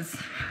know was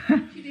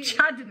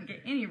Chad didn't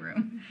get any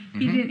room.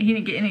 He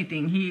didn't get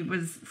anything. He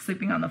was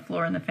sleeping on the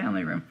floor in the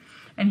family room.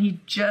 And he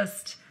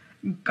just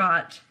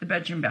got the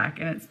bedroom back,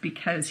 and it's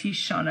because he's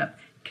shown up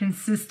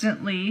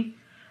consistently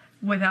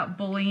without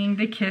bullying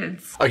the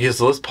kids. Okay,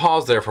 so let's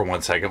pause there for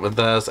 1 second with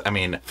this. I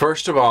mean,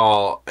 first of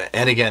all,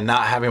 and again,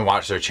 not having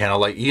watched their channel,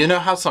 like, you know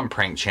how some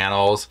prank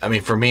channels, I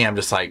mean, for me, I'm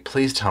just like,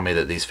 please tell me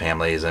that these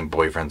families and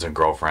boyfriends and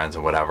girlfriends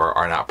and whatever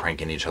are not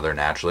pranking each other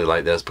naturally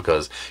like this,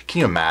 because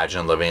can you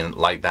imagine living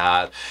like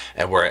that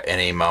and where at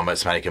any moment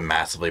somebody can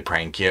massively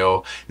prank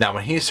you? Now,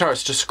 when he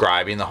starts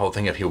describing the whole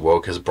thing, if he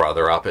woke his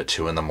brother up at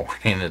 2 in the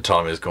morning and told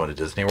him he was going to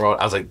Disney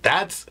World, I was like,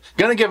 that's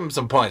gonna give him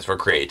some points for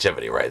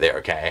creativity right there,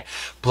 okay?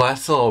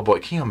 Bless the little boy.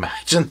 Can you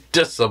imagine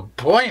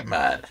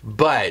disappointment?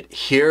 But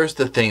here's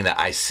the thing that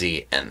I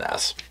see in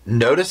this.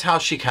 Notice how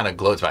she kind of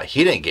gloats about,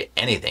 he didn't get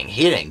anything.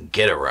 He didn't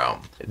get a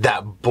room.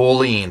 That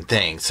bullying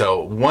thing.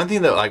 So one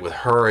thing that, like, with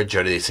her and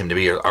Jodi, they seem to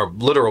be are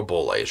literal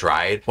bullies,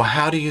 right? Well,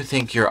 how do you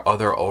think your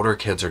other older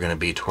kids are going to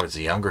be towards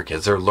the younger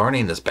kids? They're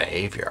learning this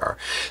behavior.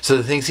 So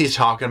the things he's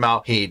talking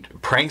about, he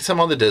pranks him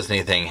on the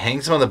Disney thing,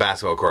 hangs him on the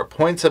basketball court,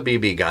 points a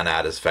BB gun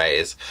at his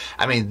face.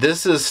 I mean,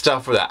 this is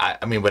stuff that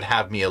I mean, would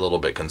have me a little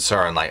bit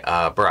concerned. Like,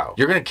 bro,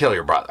 you're going to kill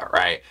your brother,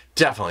 right?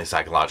 Definitely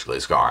psychologically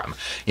scar him.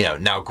 You know,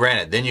 now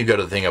granted, then you go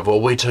to the thing of,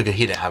 well, he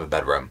didn't have a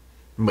bedroom.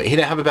 He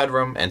didn't have a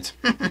bedroom, and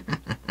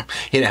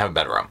he didn't have a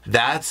bedroom.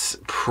 That's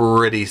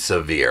pretty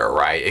severe,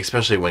 right?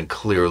 Especially when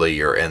clearly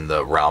you're in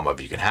the realm of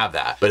you can have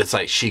that. But it's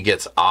like she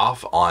gets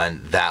off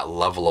on that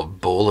level of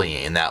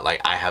bullying, that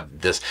like, I have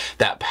this,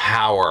 that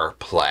power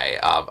play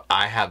of,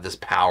 I have this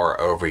power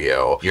over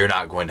you. You're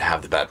not going to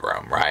have the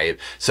bedroom, right?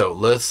 So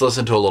let's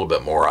listen to a little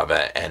bit more of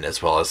it, and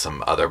as well as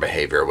some other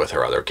behavior with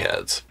her other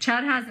kids.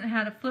 Chad hasn't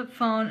had a flip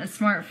phone, a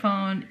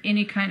smartphone,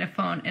 any kind of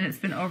phone, and it's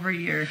been over a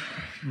year.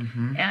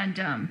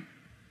 And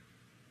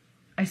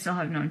I still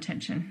have no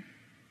intention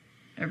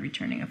of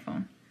returning a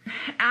phone.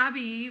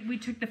 Abby, we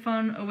took the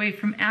phone away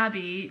from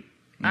Abby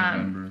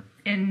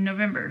in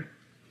November.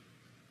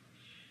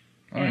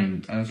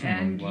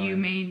 and you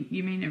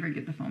may never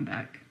get the phone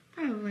back.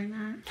 Probably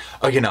not.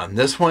 Okay, now in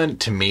this one,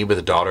 to me, with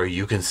the daughter,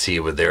 you can see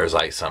where there's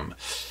like some,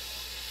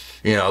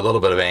 you know, a little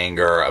bit of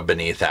anger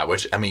beneath that,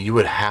 which, I mean, you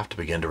would have to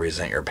begin to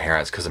resent your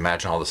parents, because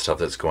imagine all the stuff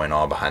that's going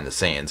on behind the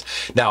scenes.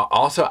 Now,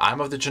 also,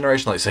 I'm of the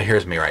generation, like, so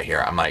here's me right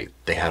here. I'm like,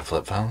 they had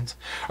flip phones?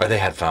 Or they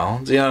had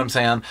phones? You know what I'm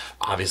saying?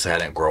 Obviously, I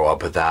didn't grow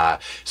up with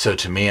that. So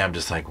to me, I'm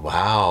just like,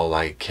 wow,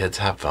 like, kids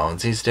have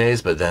phones these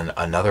days. But then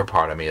another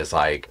part of me is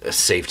like,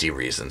 safety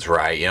reasons,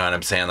 right? You know what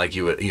I'm saying? Like,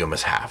 you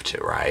almost have to,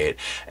 right?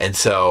 And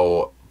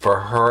so for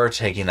her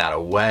taking that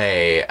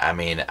away, I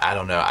mean, I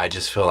don't know. I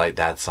just feel like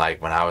that's like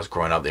when I was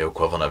growing up, the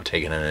equivalent of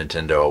taking a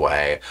Nintendo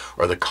away,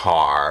 or the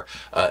car,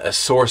 a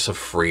source of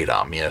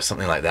freedom, you know,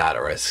 something like that,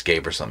 or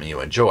escape, or something you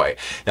enjoy.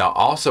 Now,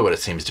 also what it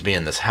seems to be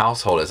in this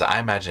household is, I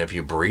imagine if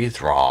you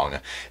breathed wrong,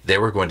 they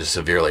were going to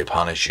severely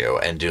punish you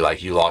and do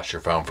like, you lost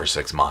your phone for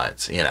 6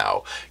 months, you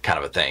know, kind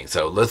of a thing.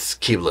 So let's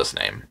keep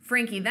listening.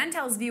 Frankie then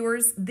tells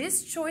viewers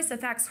this choice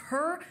affects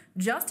her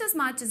just as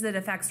much as it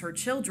affects her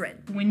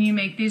children. When you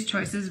make these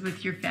choices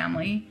with your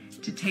family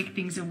to take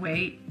things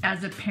away,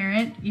 as a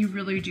parent, you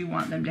really do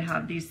want them to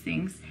have these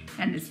things.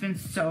 And it's been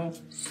so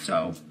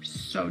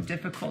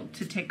difficult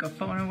to take a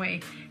phone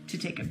away, to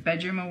take a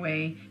bedroom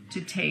away,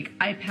 to take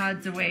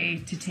iPads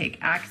away, to take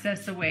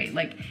access away.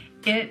 Like,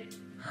 it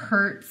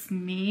hurts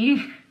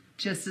me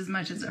just as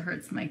much as it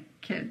hurts my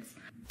kids.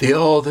 The,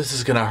 oh, this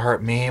is going to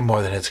hurt me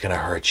more than it's going to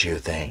hurt you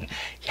thing.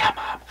 Yeah,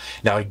 Mom.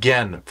 Now,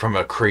 again, from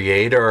a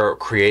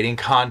creating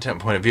content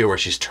point of view, where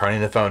she's turning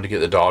the phone to get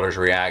the daughter's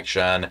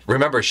reaction.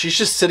 Remember, she's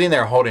just sitting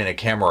there holding a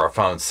camera or a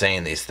phone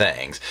saying these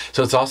things.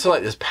 So it's also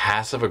like this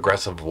passive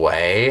aggressive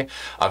way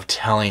of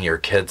telling your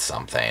kids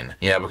something.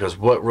 Yeah, because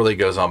what really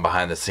goes on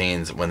behind the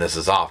scenes when this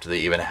is off? Do they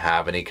even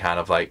have any kind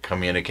of like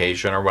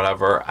communication or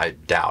whatever? I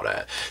doubt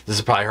it. This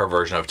is probably her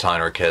version of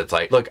telling her kids,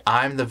 like, look,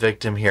 I'm the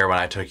victim here when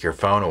I took your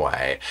phone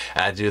away.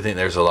 And I do think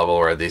there's a level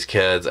where these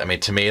kids, I mean,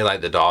 to me,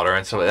 like the daughter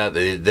and stuff like that,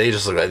 they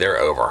just look like they're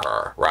over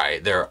her,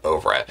 right? They're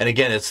over it. And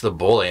again, it's the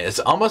bullying. It's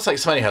almost like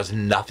somebody has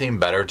nothing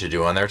better to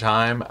do on their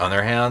time, on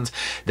their hands,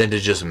 than to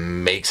just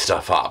make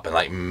stuff up and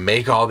like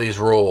make all these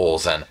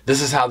rules, and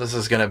this is how this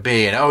is going to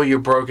be, and oh, you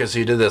broke it, so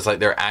you did this. Like,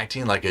 they're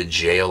acting like a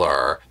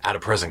jailer at a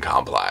prison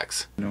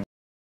complex. No.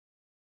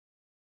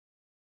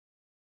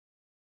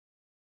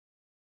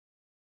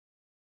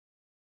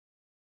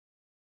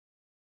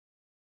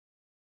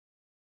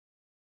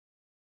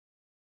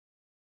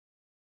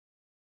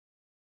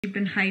 You've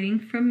been hiding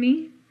from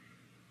me,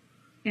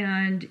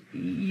 and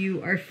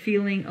you are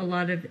feeling a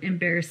lot of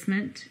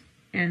embarrassment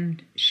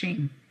and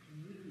shame.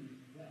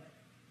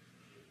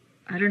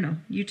 I don't know.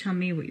 You tell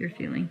me what you're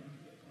feeling.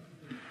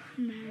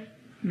 Mad.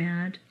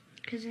 Mad?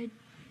 Because I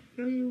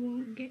really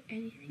won't get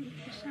anything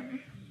this summer.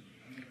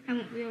 I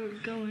won't be able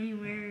to go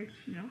anywhere.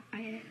 No,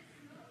 I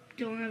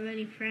don't have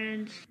any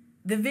friends.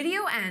 The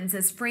video ends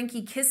as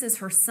Frankie kisses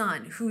her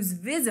son, who's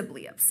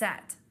visibly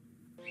upset.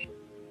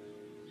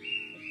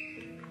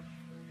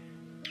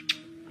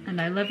 And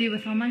I love you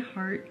with all my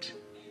heart.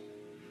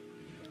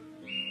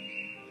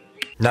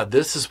 Now,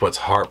 this is what's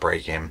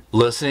heartbreaking.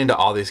 Listening to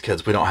all these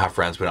kids, we don't have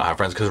friends, we don't have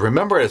friends. Because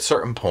remember, at a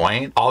certain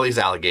point, all these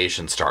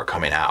allegations start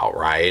coming out,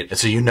 right? And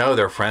so you know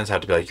their friends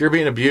have to be like, you're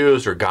being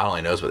abused, or God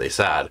only knows what they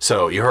said.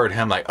 So you heard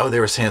him like, oh,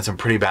 they were saying some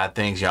pretty bad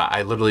things. You know,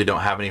 I literally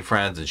don't have any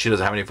friends, and she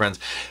doesn't have any friends.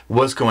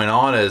 What's going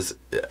on is,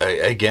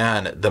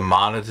 again, the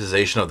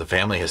monetization of the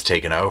family has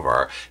taken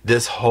over.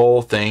 This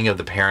whole thing of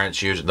the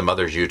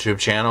mother's YouTube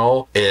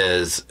channel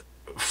is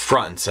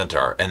front and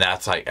center, and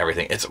that's like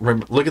everything. It's,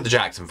 look at the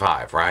Jackson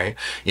 5, right?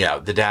 You know,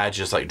 the dad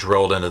just like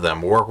drilled into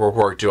them,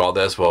 work, do all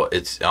this. Well,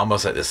 it's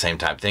almost like the same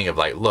type thing of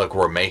like, look,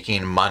 we're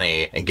making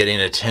money and getting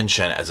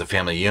attention as a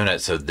family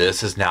unit, so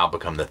this has now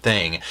become the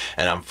thing.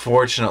 And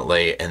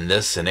unfortunately, in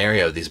this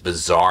scenario, these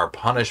bizarre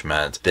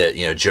punishments that,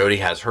 you know, Jodi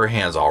has her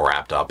hands all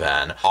wrapped up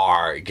in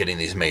are getting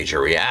these major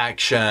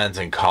reactions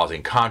and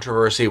causing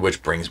controversy,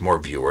 which brings more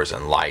viewers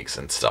and likes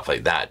and stuff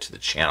like that to the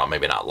channel.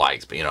 Maybe not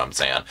likes, but you know what I'm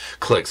saying?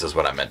 Clicks is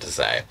what I meant to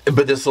say.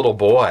 But this little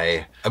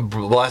boy,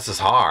 bless his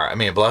heart, I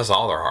mean, bless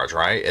all their hearts,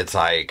 right? It's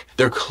like,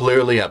 they're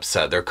clearly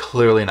upset. They're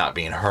clearly not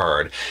being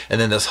heard.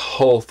 And then this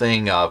whole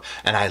thing of,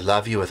 and I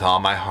love you with all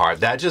my heart,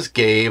 that just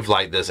gave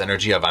like this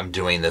energy of, I'm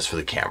doing this for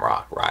the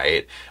camera,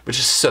 right? Which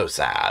is so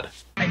sad.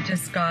 I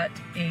just got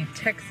a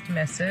text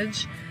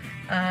message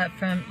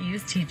from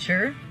Eve's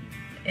teacher,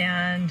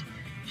 and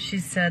she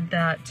said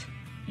that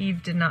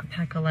Eve did not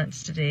pack a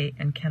lunch today,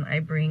 and can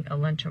I bring a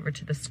lunch over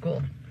to the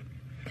school?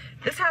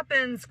 This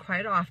happens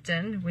quite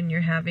often when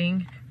you're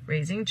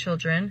raising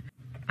children.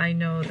 I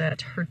know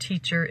that her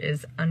teacher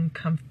is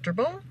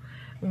uncomfortable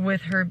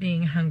with her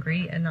being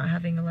hungry and not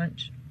having a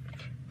lunch,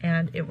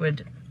 and it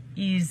would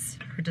ease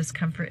her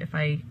discomfort if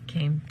I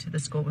came to the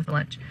school with a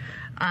lunch.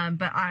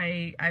 But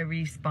I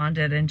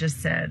responded and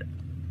just said,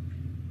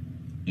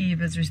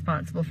 Eve is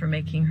responsible for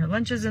making her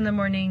lunches in the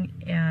morning,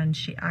 and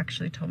she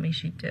actually told me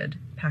she did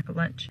pack a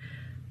lunch.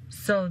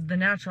 So the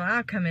natural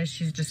outcome is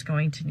she's just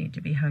going to need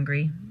to be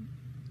hungry.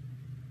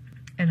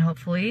 And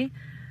hopefully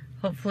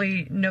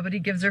Hopefully nobody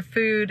gives her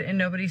food and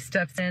nobody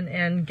steps in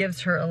and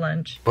gives her a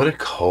lunch. What a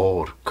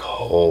cold,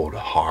 cold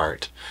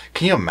heart.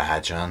 Can you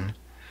imagine?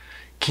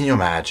 Can you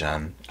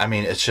imagine? I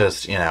mean, it's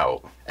just, you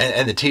know,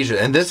 and the teacher,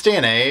 in this day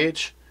and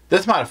age,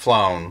 this might have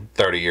flown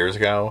 30 years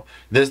ago.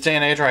 This day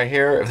and age right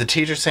here, if the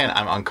teacher's saying,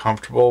 I'm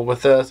uncomfortable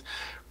with this,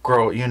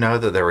 girl, you know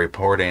that they're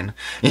reporting.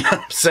 You know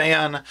what I'm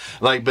saying?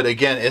 Like, but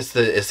again, it's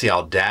the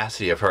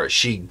audacity of her.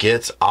 She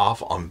gets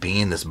off on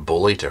being this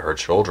bully to her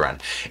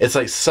children. It's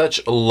like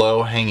such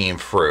low-hanging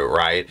fruit,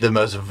 right? The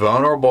most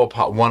vulnerable,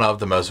 one of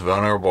the most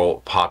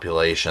vulnerable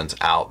populations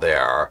out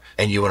there,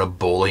 and you want to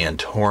bully and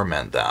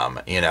torment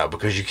them, you know,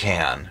 because you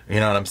can. You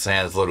know what I'm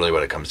saying? It's literally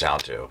what it comes down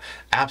to.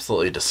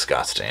 Absolutely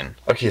disgusting.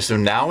 Okay, so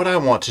now what I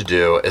want to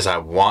do is I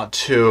want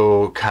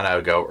to kind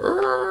of go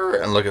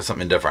and look at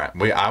something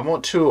different. I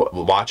want to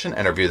watch an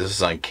interview. This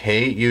is on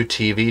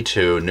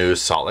KUTV2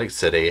 News Salt Lake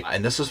City,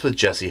 and this was with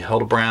Jodi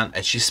Hildebrandt,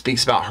 and she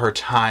speaks about her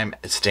time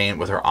staying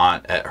with her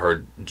aunt at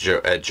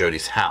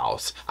Jodi's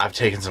house. I've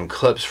taken some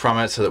clips from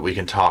it so that we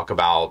can talk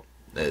about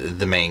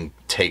the main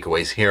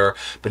takeaways here,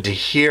 but to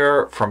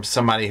hear from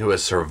somebody who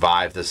has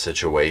survived this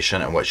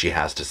situation and what she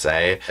has to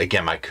say,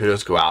 again, my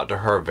kudos go out to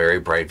her. Very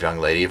brave young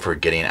lady for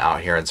getting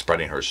out here and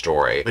spreading her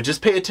story. But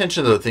just pay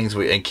attention to the things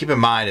and keep in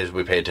mind as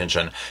we pay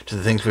attention to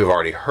the things we've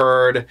already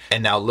heard,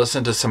 and now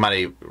listen to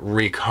somebody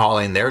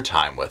recalling their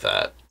time with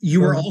it.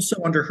 You were also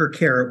under her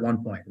care at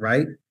one point,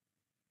 right?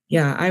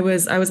 Yeah, I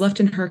was left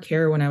in her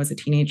care when I was a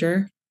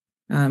teenager.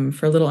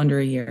 For a little under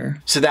a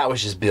year. So that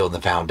was just building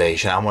the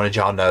foundation. I wanted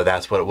y'all to know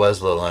that's what it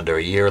was, a little under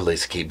a year. At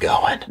least keep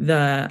going.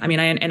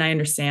 I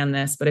understand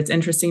this, but it's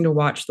interesting to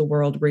watch the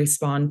world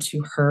respond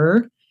to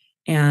her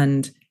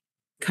and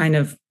kind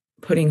of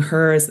putting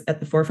her at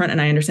the forefront. And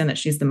I understand that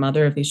she's the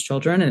mother of these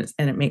children,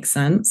 and it makes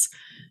sense.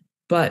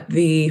 But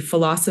the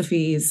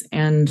philosophies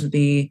and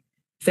the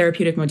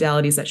therapeutic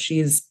modalities that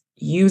she's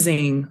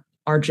using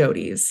are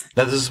Jodi's.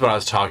 Now, this is what I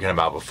was talking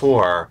about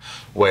before,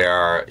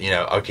 where, you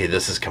know, okay,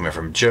 this is coming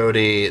from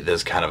Jodi,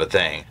 this kind of a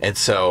thing. And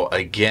so,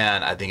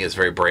 again, I think it's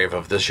very brave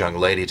of this young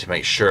lady to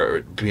making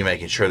sure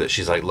that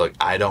she's like, look,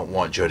 I don't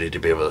want Jodi to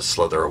be able to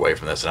slither away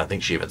from this. And I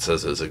think she even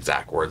says those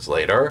exact words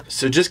later.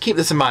 So just keep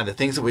this in mind. The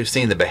things that we've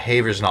seen, the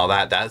behaviors and all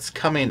that, that's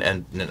coming,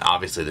 and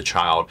obviously the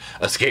child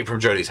escaped from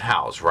Jodi's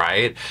house,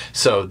 right?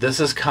 So this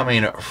is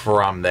coming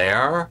from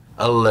there.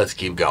 Let's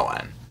keep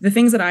going. The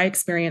things that I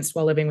experienced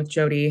while living with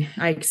Jodi,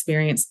 I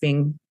experienced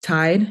being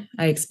tied.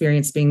 I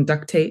experienced being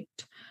duct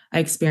taped. I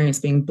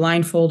experienced being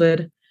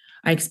blindfolded.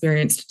 I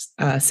experienced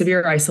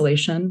severe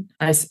isolation.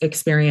 I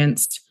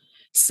experienced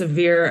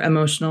severe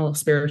emotional,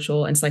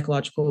 spiritual, and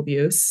psychological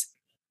abuse.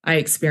 I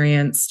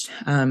experienced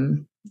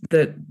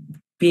the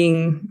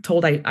being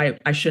told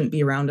I shouldn't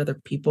be around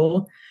other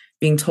people,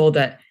 being told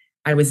that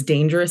I was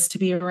dangerous to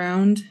be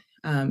around.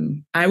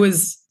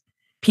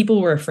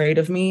 People were afraid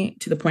of me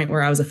to the point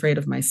where I was afraid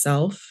of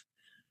myself.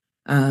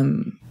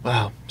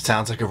 Wow,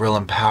 sounds like a real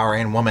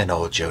empowering woman,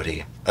 old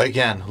Jodi.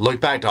 Again, look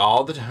back to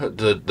all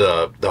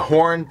the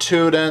horn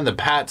tooting, the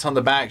pats on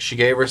the back she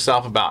gave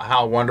herself about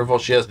how wonderful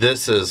she is.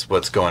 This is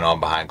what's going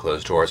on behind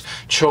closed doors.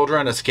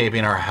 Children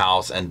escaping her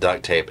house and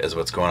duct tape is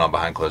what's going on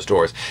behind closed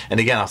doors. And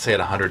again, I'll say it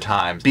 100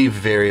 times. Be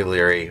very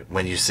leery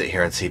when you sit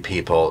here and see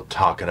people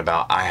talking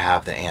about, I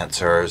have the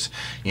answers,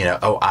 you know,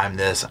 oh, I'm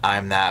this,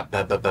 I'm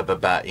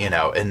that, you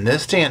know, in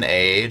this day and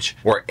age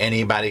where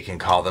anybody can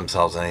call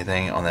themselves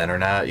anything on the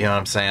internet, you know what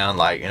I'm saying?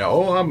 Like, you know,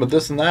 oh, I'm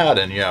this and that,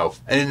 and, you know,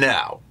 and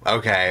no.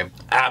 Okay,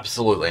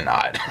 absolutely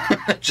not.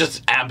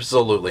 Just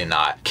absolutely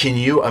not. Can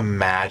you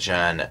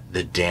imagine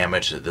the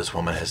damage that this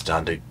woman has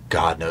done to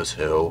God knows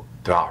who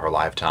throughout her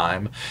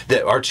lifetime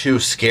that are too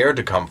scared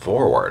to come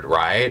forward,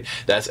 right?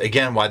 That's,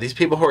 again, why these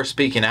people who are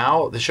speaking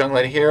out, this young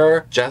lady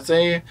here,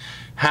 Jessie,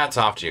 hats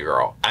off to you,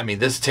 girl. I mean,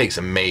 this takes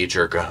a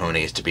major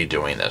kahunas to be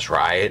doing this,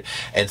 right?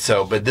 And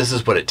so, but this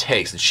is what it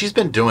takes. And she's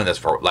been doing this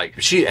for, like,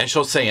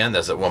 she'll say in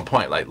this at one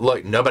point, like,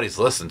 look, nobody's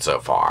listened so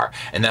far.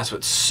 And that's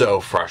what's so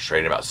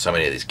frustrating about so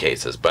many of these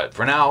cases. But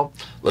for now,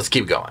 let's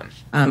keep going.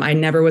 I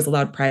never was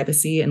allowed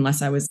privacy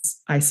unless I was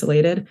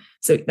isolated.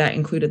 So that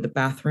included the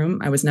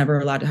bathroom. I was never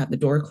allowed to have the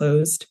door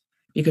closed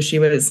because she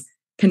was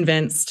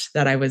convinced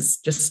that I was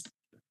just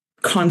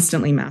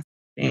constantly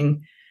masturbating.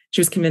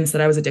 She was convinced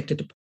that I was addicted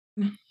to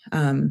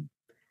porn.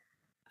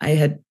 I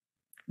had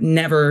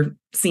never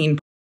seen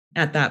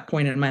at that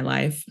point in my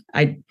life.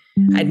 I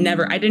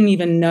didn't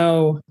even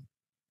know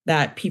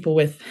that people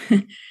with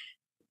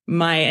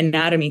my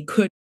anatomy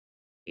could.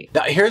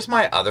 Now, here's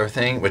my other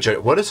thing,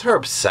 what is her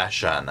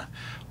obsession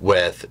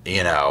with,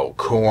 you know,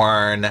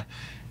 corn,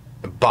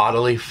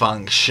 bodily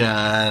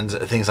functions,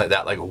 things like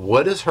that? Like,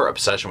 what is her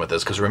obsession with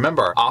this? Because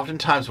remember,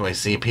 oftentimes when we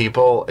see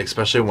people,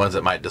 especially ones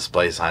that might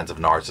display signs of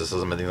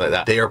narcissism and things like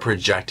that, they are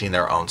projecting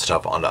their own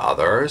stuff onto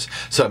others.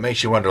 So it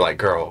makes you wonder, like,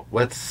 girl,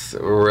 what's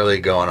really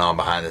going on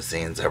behind the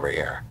scenes over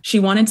here? She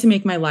wanted to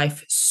make my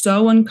life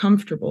so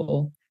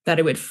uncomfortable that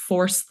it would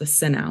force the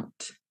sin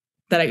out,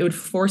 that it would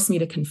force me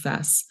to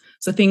confess.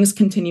 So things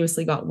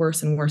continuously got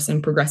worse and worse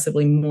and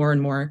progressively more and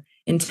more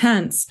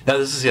intense. Now,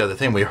 this is the other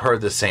thing. We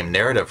heard the same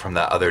narrative from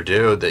that other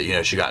dude that, you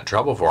know, she got in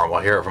trouble for, and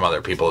we'll hear it from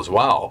other people as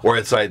well, where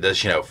it's like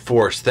this, you know,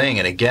 forced thing.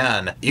 And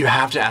again, you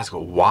have to ask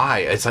why.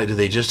 It's like, do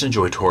they just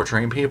enjoy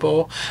torturing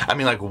people? I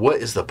mean, like, what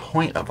is the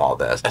point of all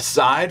this?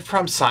 Aside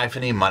from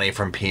siphoning money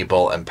from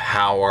people and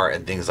power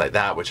and things like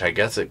that, which I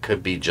guess it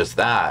could be just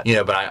that, you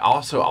know, but I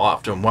also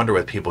often wonder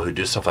with people who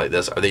do stuff like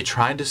this, are they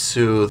trying to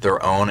soothe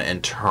their own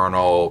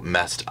internal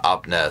messed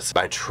upness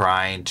by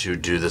trying to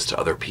do this to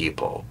other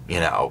people? You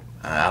know,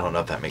 I don't know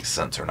if that makes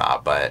sense or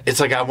not, but it's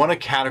like, I want to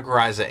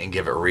categorize it and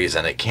give it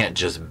reason. It can't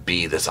just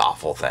be this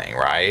awful thing,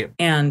 right?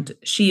 And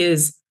she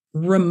is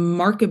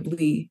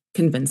remarkably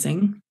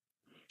convincing.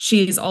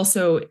 She is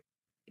also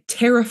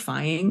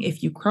terrifying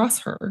if you cross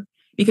her,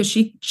 because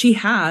she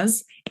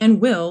has and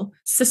will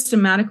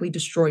systematically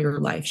destroy your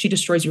life. She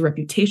destroys your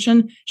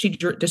reputation. She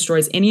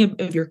destroys any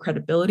of your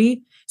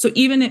credibility. So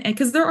even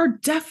because there are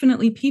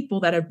definitely people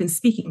that have been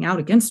speaking out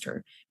against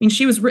her. I mean,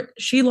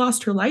 she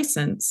lost her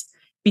license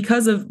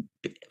because of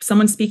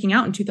someone speaking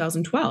out in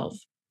 2012.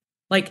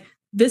 Like,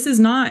 this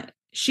is not,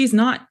 she's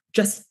not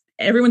just,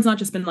 everyone's not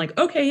just been like,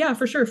 okay, yeah,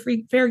 for sure,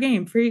 fair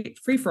game, free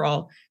for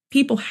all.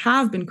 People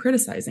have been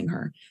criticizing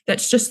her.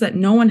 That's just that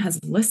no one has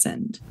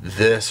listened.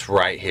 This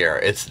right here,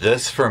 it's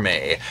this for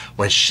me.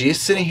 When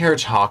she's sitting here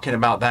talking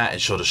about that, and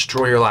she'll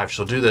destroy your life,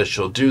 she'll do this,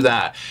 she'll do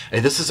that.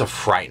 And this is a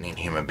frightening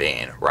human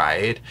being,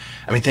 right?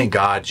 I mean, thank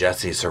God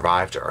Jesse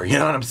survived her. You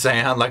know what I'm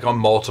saying? Like, on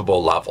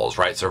multiple levels,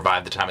 right?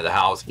 Survived the time of the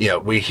house. You know,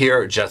 we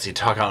hear Jesse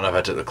talk, I don't know if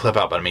I took the clip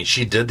out, but I mean,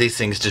 she did these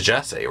things to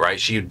Jesse, right?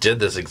 She did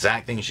this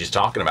exact thing she's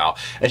talking about.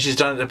 And she's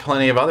done it to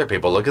plenty of other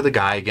people. Look at the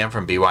guy again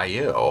from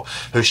BYU,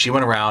 who she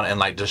went around and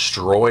like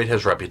destroyed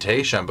his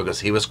reputation because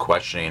he was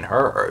questioning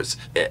hers.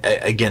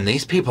 Again,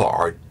 these people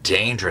are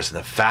dangerous, and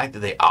the fact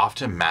that they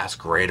often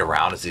masquerade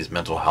around as these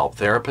mental health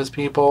therapist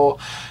people,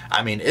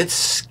 I mean, it's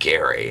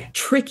scary.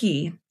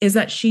 Tricky is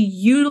that she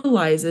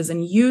utilizes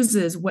and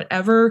uses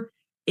whatever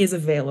is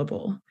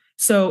available.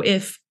 So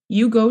if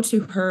you go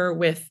to her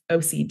with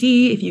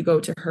OCD, if you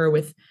go to her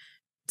with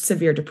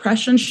severe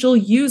depression, she'll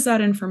use that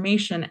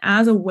information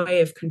as a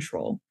way of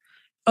control.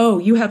 Oh,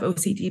 you have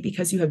OCD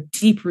because you have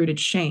deep-rooted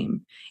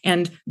shame.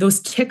 And those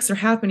tics are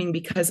happening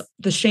because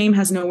the shame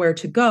has nowhere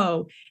to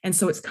go. And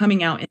so it's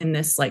coming out in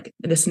this, like,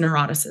 this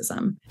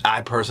neuroticism.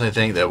 I personally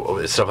think that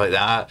with stuff like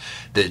that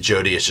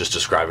Jodi is just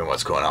describing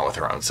what's going on with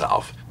her own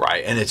self,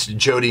 right? And it's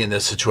Jodi in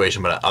this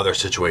situation, but in other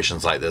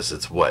situations like this,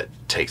 it's what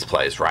takes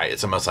place, right?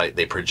 It's almost like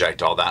they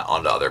project all that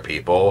onto other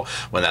people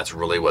when that's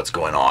really what's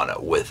going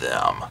on with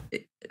them.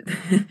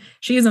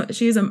 She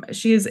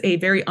is a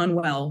very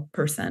unwell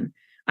person.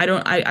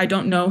 I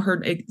don't know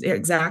her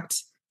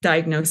exact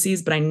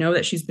diagnoses, but I know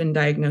that she's been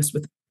diagnosed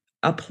with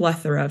a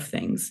plethora of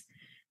things.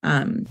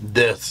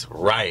 This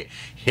right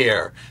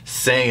here,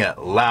 saying it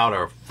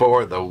louder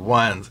for the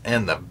ones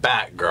in the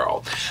back,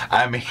 girl.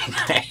 I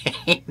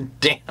mean,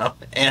 damn,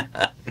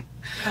 Anna.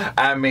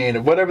 I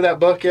mean, whatever that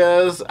book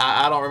is,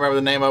 I don't remember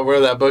the name of where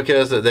that book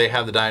is that they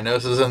have the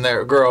diagnosis in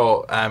there.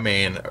 Girl, I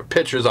mean,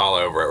 pictures all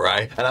over it,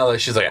 right?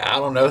 And she's like, I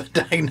don't know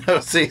the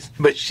diagnoses,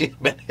 but she's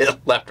been hit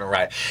left and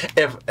right.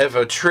 If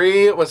a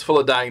tree was full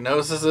of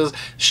diagnoses,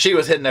 she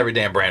was hitting every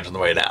damn branch on the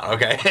way down,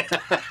 okay?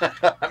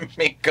 I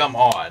mean, come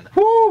on.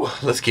 Woo,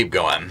 let's keep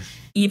going.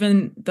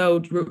 Even though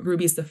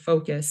Ruby's the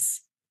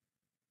focus,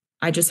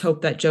 I just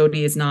hope that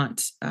Jodi is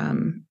not...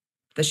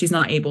 that she's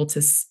not able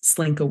to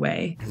slink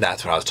away.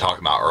 That's what I was talking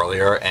about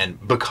earlier.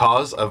 And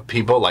because of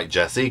people like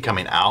Jesse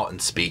coming out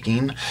and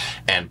speaking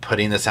and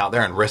putting this out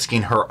there and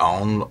risking her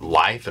own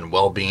life and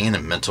well-being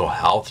and mental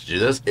health to do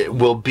this, it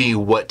will be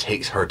what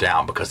takes her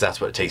down, because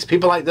that's what it takes.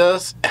 People like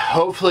this,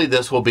 hopefully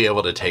this will be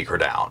able to take her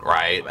down,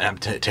 right?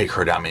 And take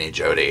her down, meaning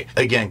Jodi.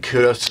 Again,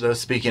 kudos to those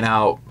speaking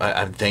out.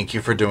 And thank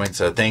you for doing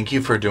so. Thank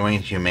you for doing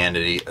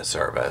humanity a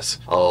service.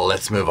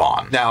 Let's move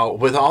on. Now,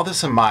 with all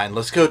this in mind,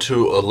 let's go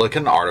to look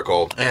at an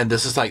article. And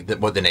this is like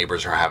what the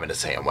neighbors are having to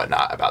say and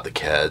whatnot about the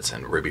kids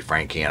and Ruby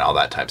Franke and all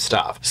that type of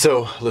stuff.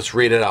 So let's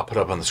read it. I'll put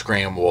it up on the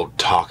screen. We'll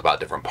talk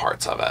about different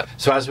parts of it.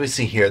 So as we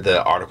see here,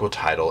 the article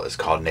title is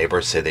called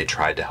 "Neighbors Say They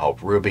Tried to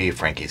Help Ruby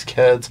Franke's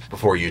Kids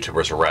Before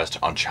YouTubers Arrest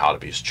on Child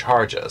Abuse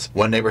Charges."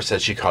 One neighbor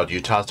said she called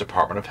Utah's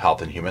Department of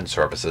Health and Human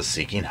Services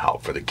seeking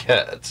help for the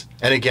kids.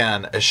 And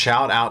again, a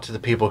shout out to the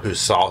people who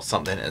saw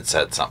something and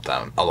said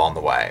something along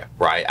the way,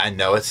 right? I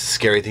know it's a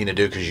scary thing to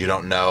do because you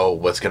don't know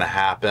what's going to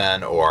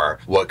happen or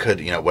what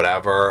could, whatever.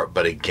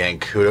 But again,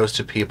 kudos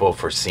to people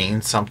for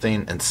seeing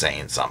something and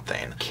saying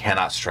something.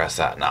 Cannot stress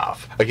that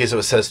enough. Okay, so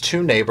it says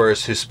 2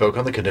 neighbors who spoke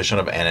on the condition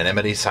of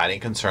anonymity,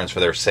 citing concerns for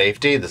their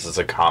safety, this is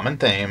a common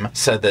theme,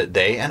 said that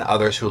they and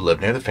others who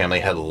lived near the family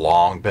had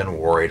long been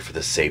worried for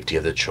the safety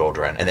of the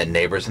children, and that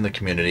neighbors in the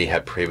community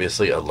had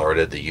previously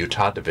alerted the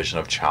Utah Division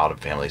of Child and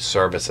Family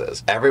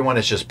Services. Everyone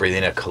is just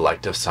breathing a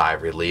collective sigh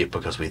of relief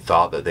because we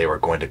thought that they were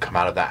going to come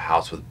out of that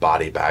house with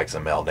body bags, a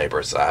male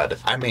neighbor said.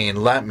 I mean,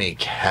 let me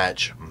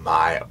catch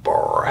my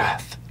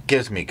breath.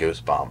 Gives me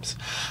goosebumps.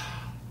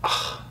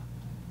 Ugh.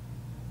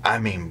 I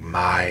mean,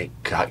 my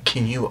God,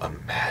 can you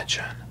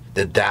imagine?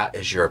 that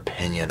is your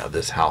opinion of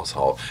this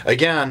household.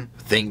 Again,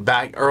 think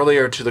back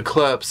earlier to the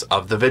clips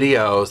of the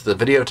videos, the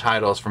video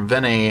titles from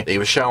Vinny. He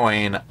was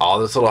showing all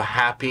this little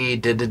happy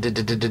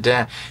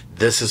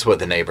This is what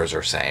the neighbors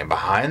are saying.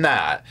 Behind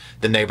that,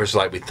 the neighbors are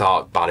like, we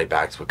thought body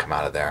bags would come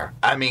out of there.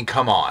 I mean,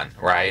 come on,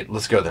 right?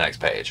 Let's go to the next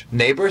page.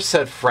 Neighbors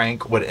said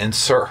Frank would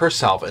insert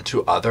herself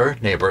into other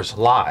neighbors'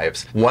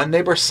 lives. One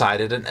neighbor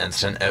cited an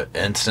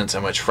instance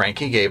in which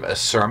Frankie gave a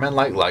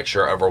sermon-like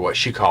lecture over what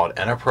she called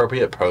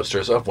inappropriate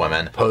posters of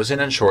women posing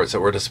in shorts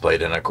that were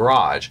displayed in a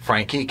garage.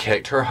 Frankie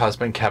kicked her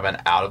husband Kevin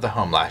out of the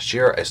home last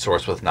year, a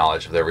source with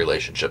knowledge of their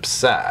relationship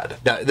said.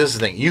 Now, this is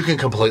the thing. You can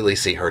completely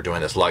see her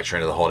doing this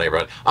lecturing to the whole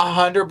neighborhood.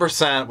 100%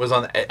 was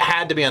on, it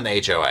had to be on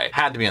the HOA.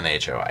 Had to be on the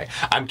HOA.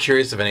 I'm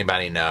curious if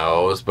anybody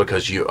knows,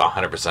 because you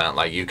 100%,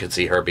 like, you could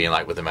see her being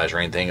like with the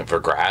measuring thing for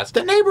grass.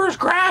 The neighbor's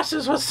grass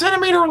is a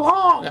centimeter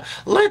long.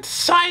 Let's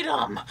cite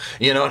them.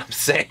 You know what I'm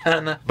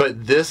saying?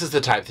 But this is the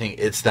type of thing.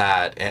 It's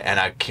that, and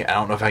I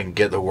don't know if I can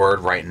get the word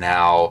right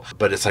now,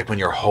 but it's like when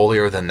you're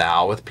holier than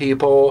thou with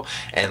people,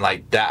 and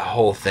like that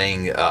whole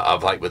thing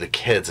of like with the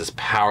kids, this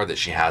power that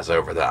she has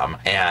over them,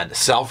 and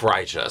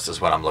self-righteous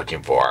is what I'm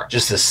looking for.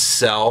 Just a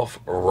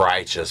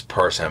self-righteous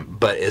person,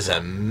 but is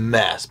a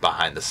mess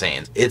behind the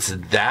scenes. It's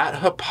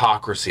that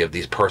hypocrisy of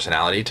these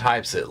personality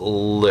types that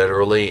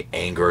literally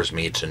angers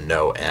me to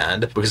no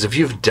end, because if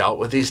you've dealt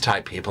with these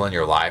type people in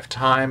your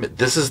lifetime,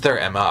 this is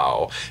their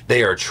MO.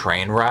 They are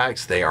train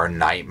wrecks, they are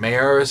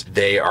nightmares,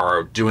 they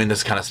are doing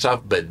this kind of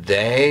stuff, but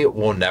they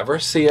will never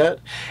see it,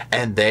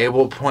 and they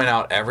will point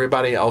out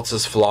everybody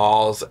else's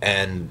flaws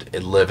and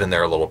live in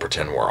their little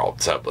pretend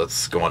world. So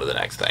let's go on to the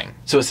next thing.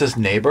 So it says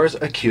neighbors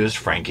accused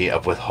Frankie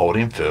of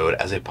withholding food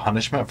as a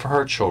punishment for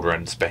her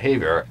children's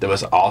behavior that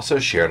was also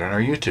shared on her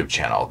YouTube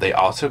channel. They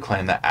also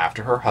claimed that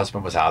after her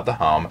husband was out of the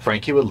home,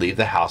 Frankie would leave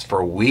the house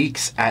for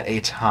weeks at a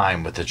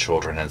time with the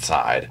children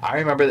inside. I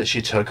remember that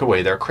she took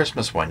away their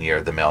Christmas one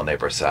year, the male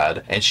neighbor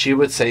said, and she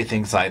would say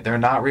things like, they're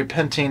not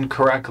repenting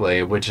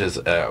correctly, which is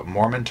a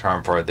Mormon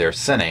term for they're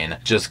sinning.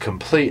 Just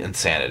complete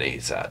insanity, he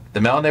said.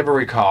 The male neighbor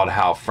recalled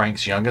how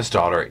Frank's youngest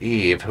daughter,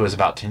 Eve, who was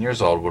about 10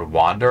 years old, would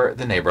wander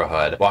the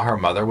neighborhood while her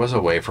mother was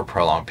away for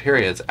prolonged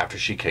periods after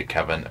she kicked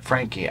Kevin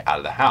Frankie out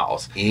of the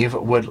house. Eve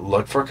would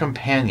look for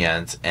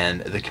companions in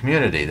the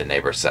community, the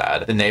neighbor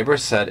said. The neighbor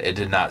said it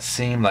did not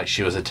seem like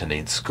she was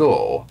attending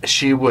school.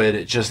 She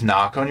would just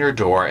knock on your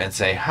door and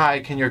say, hi,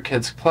 can your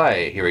kids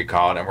play? He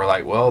recalled, and we're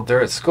like, well,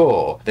 they're at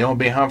school. They won't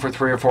be home for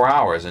 3 or 4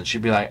 hours. And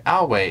she'd be like,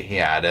 I'll wait, he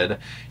added.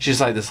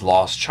 She's like this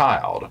lost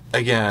child.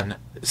 Again,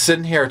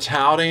 sitting here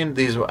touting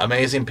these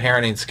amazing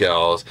parenting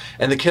skills,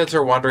 and the kids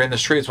are wandering the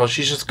streets while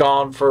she's just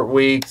gone for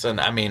weeks.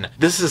 And I mean,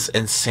 this is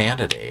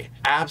insanity.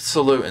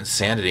 Absolute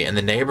insanity. And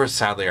the neighbors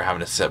sadly are having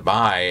to sit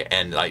by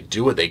and like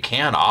do what they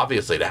can,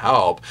 obviously, to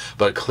help,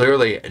 but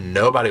clearly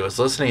nobody was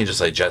listening,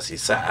 just like Jesse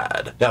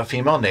said. Now, a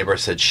female neighbor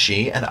said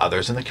she and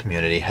others in the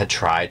community had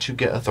tried to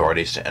get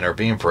authorities to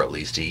intervene for at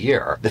least a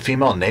year. The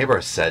female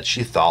neighbor said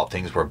she thought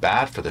things were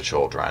bad for the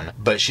children,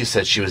 but she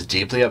said she was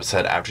deeply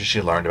upset after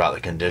she learned about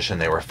the condition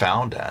they were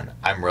found in.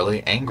 I'm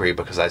really angry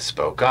because I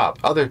spoke up.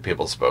 Other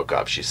people spoke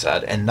up, she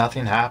said, and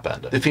nothing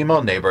happened. The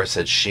female neighbor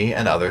said she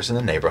and others in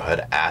the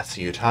neighborhood asked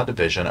the Utah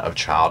Division of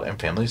Child and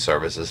Family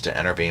Services to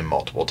intervene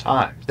multiple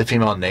times. The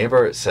female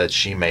neighbor said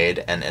she made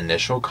an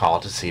initial call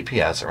to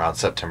CPS around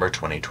September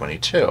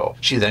 2022.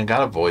 She then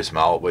got a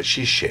voicemail which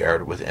she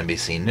shared with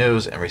NBC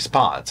News in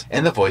response.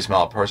 In the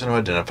voicemail, a person who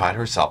identified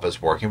herself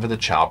as working for the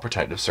Child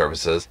Protective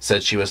Services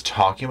said she was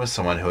talking with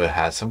someone who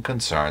had some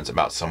concerns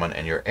about someone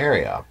in your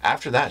area.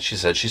 After that, she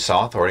said she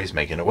saw authorities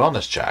making a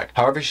wellness check.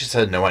 However, she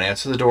said no one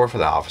answered the door for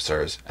the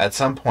officers. At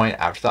some point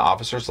after the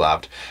officers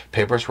left,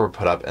 papers were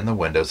put up in the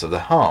windows of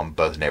the home,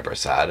 both neighbors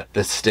said.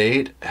 The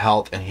State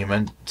Health and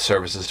Human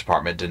Services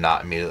Department did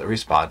not immediately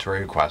respond to a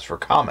request for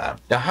comment.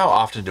 Now, how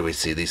often do we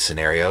see these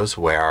scenarios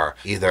where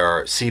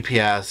either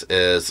CPS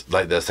is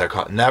like this, they're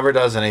called, never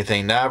does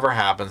anything, never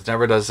happens,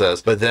 never does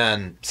this, but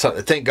then,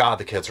 thank God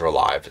the kids are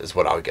alive, is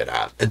what I'll get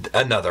at.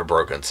 Another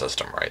broken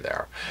system right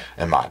there,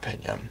 in my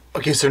opinion.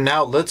 Okay, so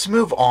now let's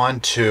move on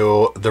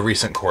to the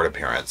recent court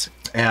appearance.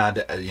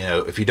 And, you know,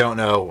 if you don't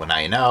know, well, now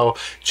you know,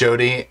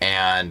 Jodi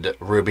and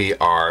Ruby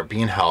are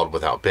being held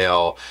without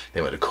bail.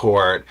 They went to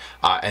court,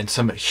 and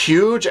some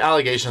huge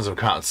allegations have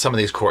come out in some of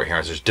these court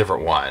hearings. There's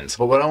different ones.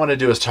 But what I want to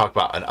do is talk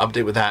about an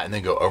update with that and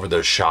then go over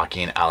those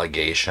shocking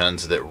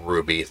allegations that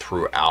Ruby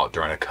threw out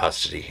during a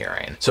custody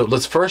hearing. So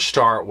let's first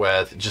start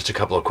with just a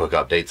couple of quick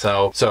updates,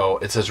 though. So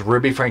it says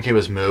Ruby Franke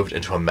was moved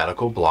into a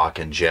medical block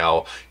in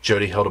jail.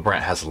 Jodi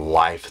Hildebrandt has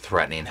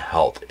life-threatening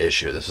health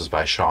issue. This is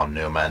by Sean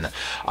Newman.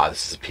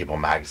 This is People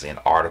magazine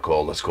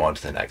article. Let's go on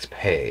to the next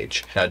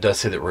page. Now, it does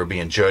say that Ruby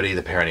and Jodi,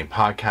 the parenting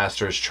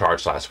podcasters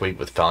charged last week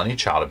with felony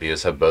child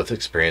abuse, have both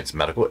experienced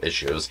medical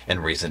issues in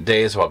recent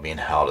days while being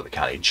held at the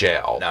county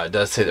jail. Now, it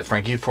does say that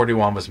Franke,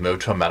 41, was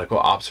moved to a medical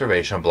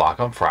observation block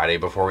on Friday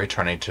before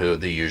returning to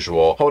the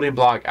usual holding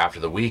block after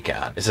the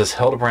weekend. It says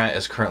Hildebrandt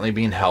is currently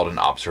being held in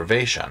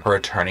observation. Her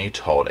attorney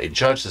told a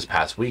judge this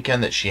past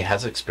weekend that she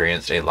has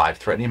experienced a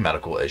life-threatening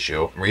medical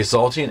issue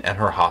resulting in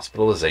her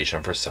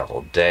hospitalization for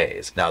several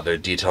days. Now, the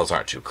details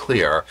aren't too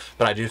clear,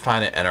 but I do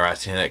find it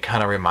interesting, and it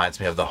kind of reminds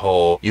me of the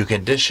whole, you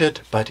can dish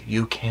it, but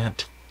you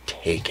can't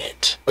take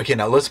it. Okay,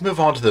 now let's move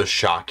on to those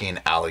shocking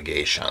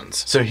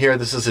allegations. So here,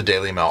 this is a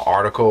Daily Mail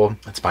article.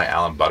 It's by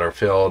Alan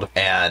Butterfield,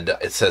 and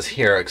it says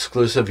here,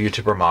 exclusive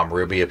YouTuber mom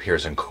Ruby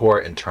appears in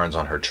court and turns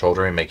on her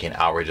children, making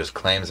outrageous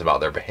claims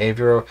about their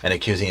behavior and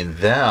accusing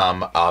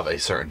them of a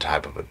certain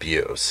type of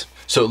abuse.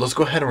 So let's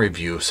go ahead and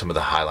review some of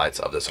the highlights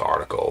of this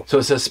article. So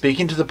it says,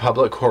 speaking to the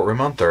public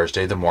courtroom on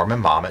Thursday, the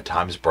Mormon mom at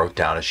times broke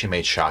down as she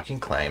made shocking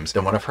claims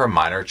that one of her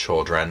minor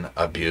children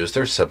abused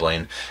their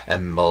sibling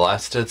and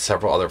molested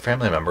several other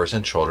family members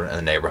and children in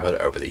the neighborhood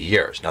over the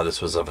years. Now,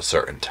 this was of a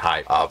certain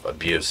type of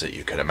abuse that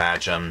you could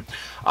imagine.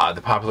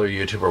 The popular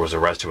YouTuber was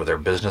arrested with her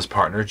business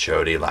partner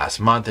Jodi last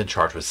month and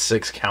charged with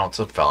 6 counts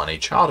of felony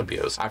child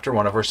abuse after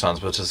one of her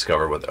sons was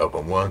discovered with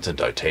open wounds and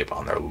duct tape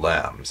on their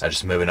limbs. Now,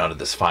 just moving on to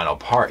this final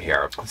part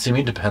here.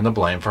 Seeming to pin the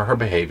blame for her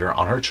behavior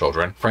on her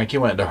children, Franke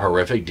went into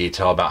horrific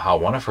detail about how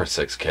one of her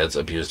 6 kids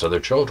abused other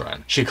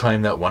children. She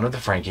claimed that one of the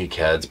Franke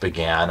kids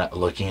began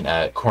looking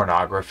at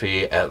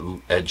pornography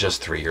at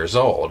just 3 years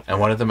old. And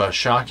one of the most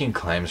shocking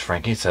claims,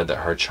 Franke said that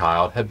her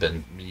child had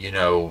been,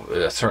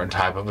 a certain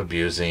type of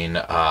abusing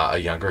a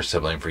younger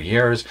sibling for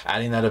years,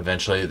 adding that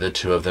eventually the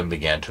 2 of them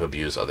began to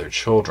abuse other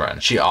children.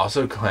 She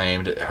also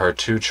claimed her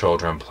 2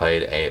 children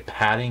played a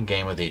patting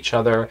game with each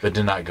other, but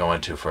did not go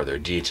into further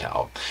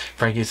detail.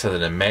 Franke said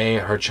that in May,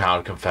 her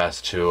child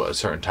confessed to a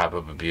certain type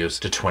of abuse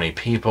to 20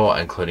 people,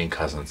 including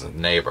cousins and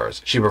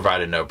neighbors. She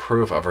provided no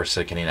proof of her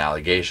sickening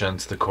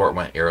allegations. The court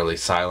went eerily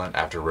silent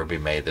after Ruby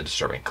made the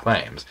disturbing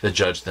claims. The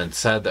judge then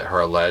said that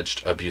her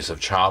alleged abusive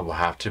child will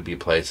have to be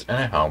placed in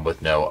a home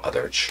with no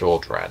other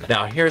children.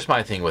 Now, here's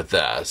my thing with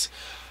this.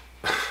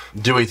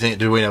 Do we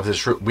know if this is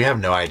true? We have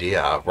no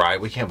idea, right?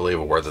 We can't believe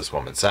a word this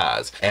woman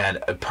says. And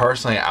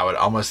personally, I would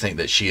almost think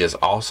that she is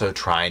also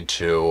trying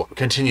to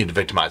continue to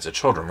victimize the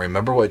children.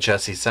 Remember what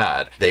Jesse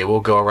said. They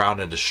will go around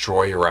and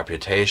destroy your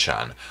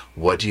reputation.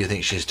 What do you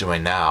think she's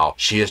doing now?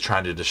 She is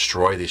trying to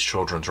destroy these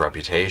children's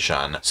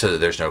reputation so that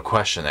there's no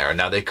question there.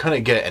 Now, they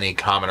couldn't get any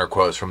comment or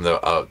quotes from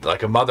the,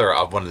 like a mother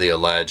of one of the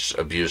alleged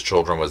abused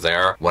children was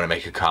there. Want to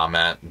make a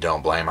comment?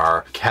 Don't blame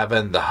her.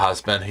 Kevin, the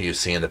husband who you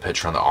see in the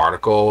picture in the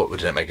article,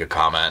 didn't make a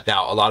comment.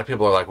 Now, a lot of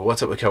people are like, well,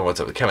 what's up with Kevin? What's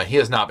up with Kevin? He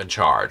has not been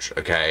charged,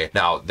 okay?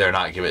 Now, they're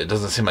not giving, it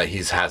doesn't seem like he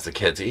has the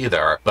kids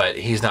either, but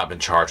he's not been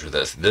charged with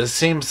this. This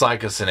seems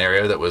like a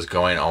scenario that was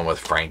going on with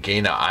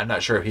Franke. Now, I'm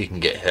not sure if he can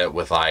get hit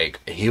with,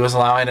 like, he was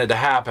allowing it to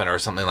happen or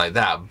something like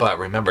that, but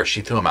remember, she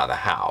threw him out of the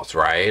house,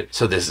 right?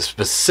 So this is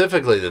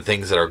specifically the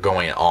things that are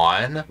going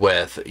on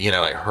with,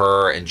 like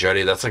her and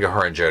Jodi. That's like a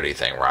her and Jodi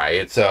thing,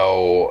 right?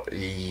 So,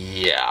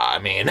 yeah, I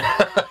mean,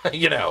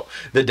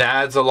 the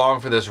dad's along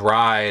for this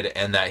ride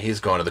and that he's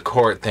going to the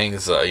court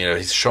things,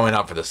 he's showing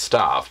up for this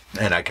stuff,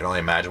 and I can only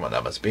imagine what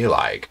that must be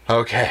like.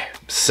 Okay,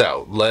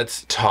 so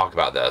let's talk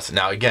about this.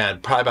 Now, again,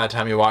 probably by the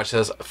time you watch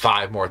this,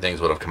 5 more things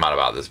would have come out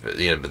about this,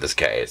 this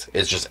case.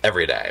 It's just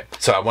every day.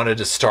 So I wanted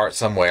to start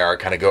somewhere,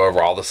 kind of go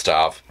over all the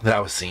stuff that I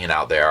was seeing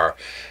out there,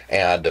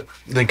 and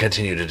then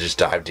continue to just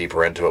dive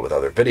deeper into it with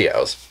other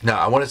videos. Now,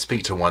 I want to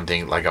speak to one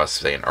thing, like I was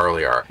saying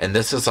earlier, and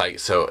this is like,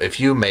 so if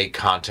you make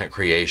content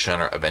creation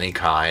or of any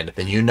kind,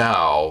 then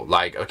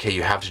like, okay,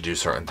 you have to do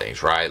certain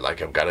things, right?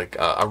 Like I've got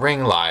a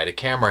ring light, a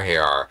camera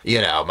here,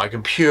 my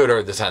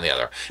computer, this and the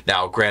other.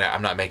 Now, granted,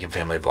 I'm not making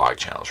family vlog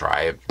channels,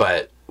 right?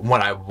 But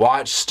when I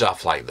watch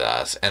stuff like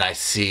this and I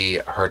see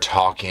her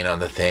talking on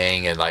the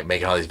thing and like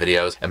making all these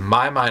videos, in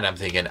my mind I'm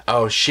thinking,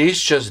 oh,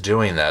 she's just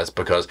doing this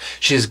because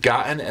she's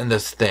gotten in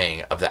this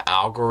thing of the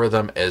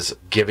algorithm is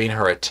giving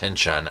her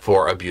attention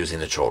for abusing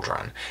the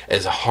children.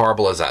 As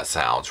horrible as that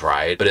sounds,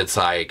 right? But it's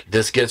like,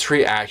 this gets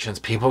reactions,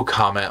 people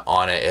comment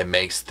on it, it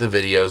makes the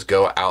videos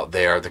go out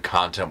there, the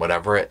content,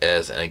 whatever it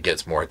is, and it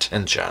gets more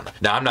attention.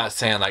 Now, I'm not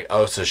saying like,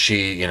 oh, so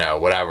she,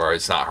 whatever,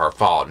 it's not her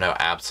fault. No,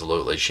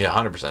 absolutely. She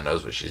 100%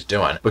 knows what she's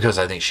doing, because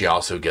I think she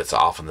also gets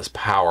off on this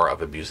power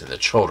of abusing the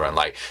children.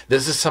 Like,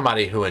 this is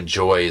somebody who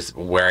enjoys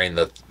wearing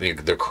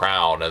the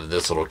crown of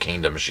this little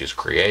kingdom she's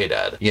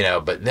created,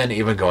 but then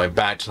even going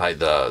back to like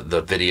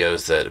the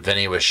videos that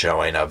Vinny was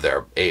showing of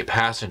their 8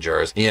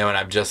 passengers, and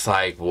I'm just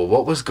like, well,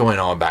 what was going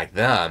on back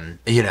then?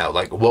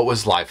 Like, what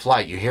was life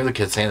like? You hear the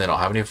kids saying they don't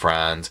have any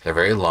friends, they're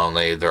very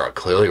lonely, they're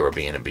clearly were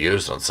being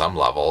abused on some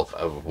level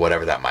of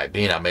whatever that might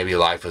be. Now, maybe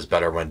life was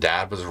better when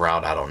dad was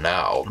around, I don't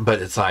know.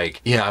 But it's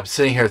like, I'm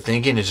sitting here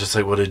thinking, it's just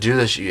like, well, to do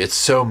this, it's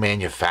so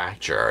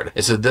manufactured.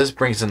 And so this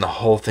brings in the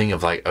whole thing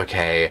of like,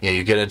 okay, you know,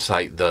 you get into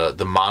like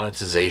the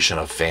monetization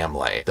of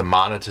family, the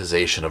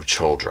monetization of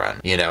children,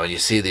 you know, and you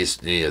see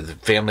these, you know, the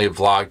family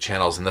vlog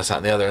channels and this, that,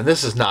 and the other. And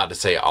this is not to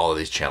say all of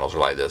these channels are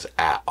like this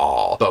at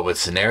all. But with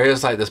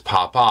scenarios like this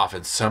pop off,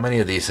 and so many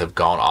of these have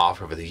gone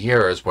off over the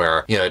years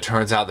where, you know, it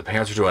turns out the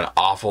parents are doing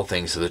awful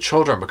things to the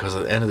children because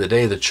at the end of the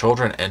day, the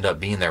children end up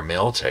being their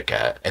meal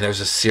ticket. And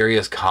there's a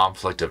serious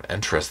conflict of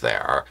interest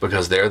there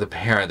because they're the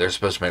parent, they're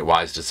supposed to make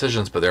wise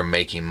decisions, but they're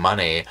making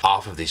money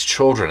off of these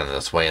children in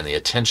this way and the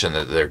attention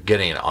that they're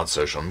getting on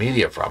social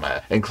media from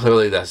it. And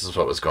clearly this is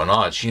what was going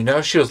on. You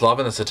know, she was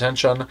loving this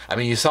attention. I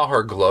mean, you saw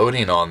her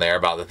gloating on there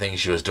about the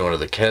things she was doing to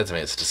the kids. I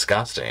mean, it's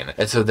disgusting.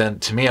 And so then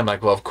to me, I'm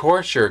like, well, of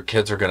course your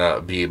kids are going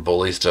to be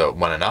bullies to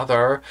one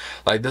another.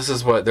 Like, this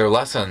is what their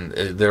lesson,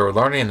 they're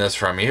learning this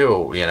from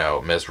you, you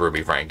know, Miss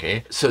Ruby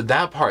Franke. So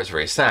that part is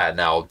very sad.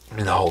 Now, I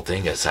mean, the whole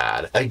thing is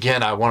sad.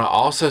 Again, I want to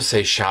also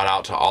say shout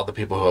out to all the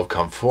people who have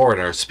come forward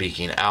and are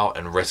speaking out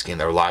and risking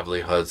their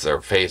livelihoods,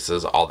 their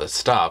faces, all this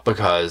stuff,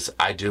 because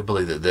I do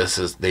believe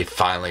that they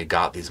finally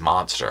got these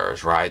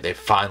monsters, right? They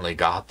finally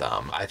got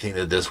them. I think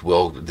that this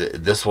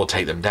will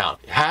take them down.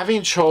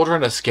 Having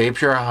children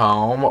escape your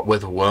home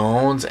with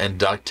wounds and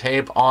duct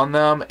tape on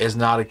them is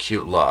not a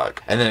cute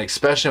look. And then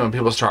especially when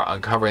people start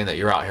uncovering that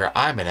you're out here,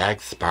 I'm an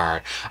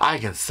expert, I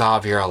can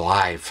solve your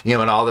life, you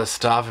know, and all this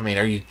stuff. I mean,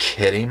 are you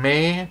kidding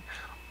me?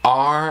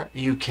 Are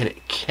you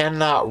kidding?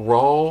 Cannot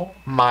roll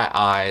my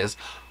eyes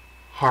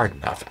hard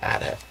enough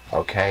at it.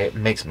 Okay, it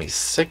makes me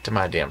sick to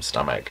my damn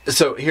stomach.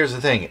 So here's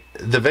the thing.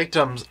 The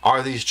victims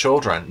are these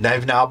children.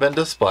 They've now been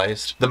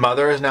displaced. The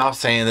mother is now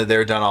saying that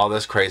they've done all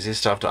this crazy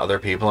stuff to other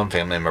people and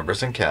family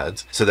members and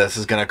kids. So this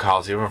is going to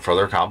cause even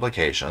further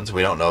complications.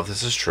 We don't know if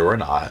this is true or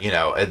not. You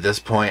know, at this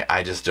point,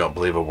 I just don't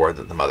believe a word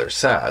that the mother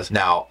says.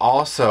 Now,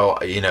 also,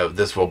 you know,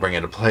 this will bring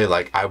into play,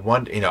 like, I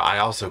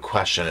also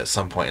question at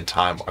some point in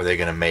time, are they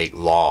going to make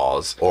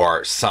laws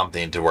or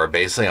something to where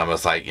basically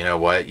almost like, you know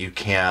what, you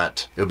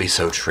can't, it would be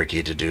so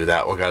tricky to do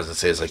that. What guys would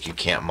say is like, you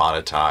can't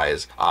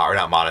monetize, or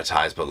not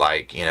monetize, but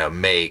like, you know,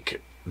 make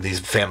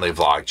these family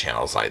vlog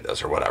channels like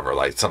this or whatever.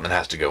 Like, something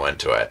has to go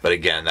into it. But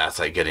again, that's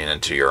like getting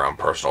into your own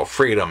personal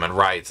freedom and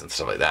rights and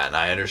stuff like that. And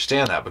I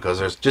understand that because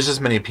there's just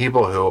as many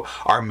people who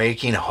are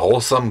making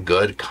wholesome,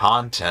 good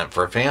content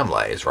for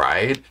families,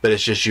 right? But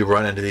it's just you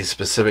run into these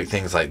specific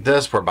things like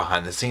this where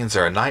behind the scenes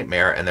they're a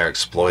nightmare and they're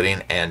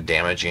exploiting and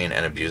damaging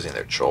and abusing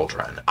their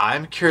children.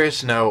 I'm curious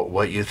to know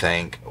what you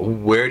think.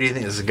 Where do you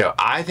think this is going to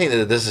go? I think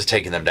that this is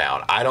taking them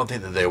down. I don't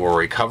think that they will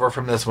recover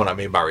from this. What I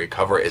mean by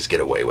recover is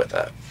get away with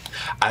it.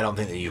 I don't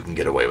think that you can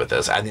get away with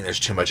this. I think there's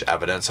too much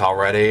evidence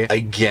already.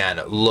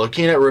 Again,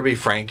 looking at Ruby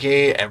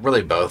Franke and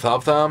really both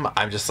of them,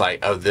 I'm just like,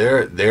 oh,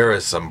 there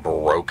is some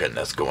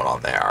brokenness going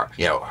on there.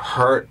 You know,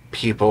 hurt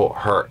people.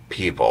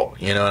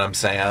 You know what I'm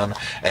saying?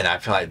 And I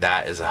feel like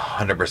that is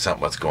 100%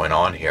 what's going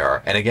on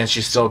here. And again,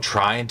 she's still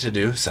trying to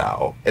do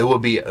so. It will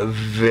be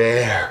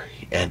very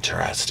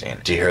interesting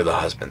to hear the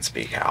husband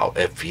speak out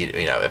if he,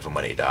 you know, if and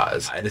when he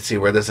does, and to see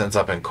where this ends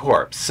up in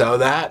court. So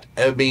that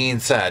being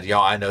said,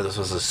 y'all, I know this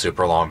was a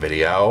super long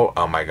video.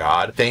 Oh my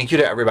god, thank you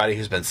to everybody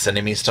who's been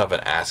sending me stuff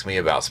and asking me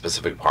about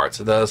specific parts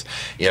of this,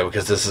 you know,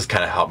 because this has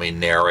kind of helped me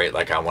narrate,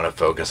 like, I want to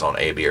focus on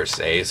A, B, or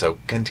C, so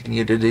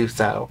continue to do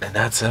so. And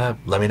that's it.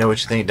 Let me know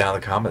what you think down in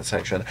the comment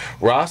section.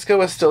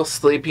 Roscoe is still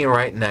sleeping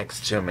right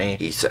next to me.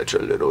 He's such a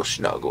little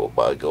snuggle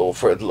buggle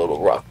for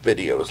little rough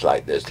videos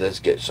like this. Let's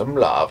get some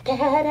love.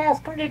 Dad,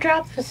 ask him to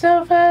drop the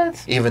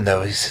sofas. Even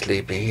though he's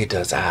sleepy, he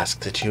does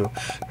ask that you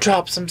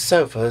drop some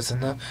sofas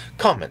in the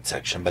comment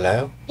section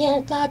below.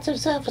 Yeah, lots of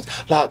sofas.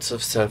 Lots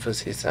of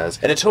sofas, he says.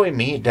 And until we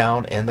meet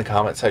down in the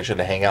comment section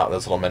to hang out in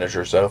those little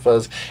miniature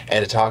sofas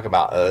and to talk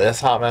about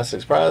this Hot Mess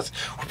Express,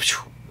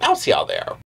 I'll see y'all there.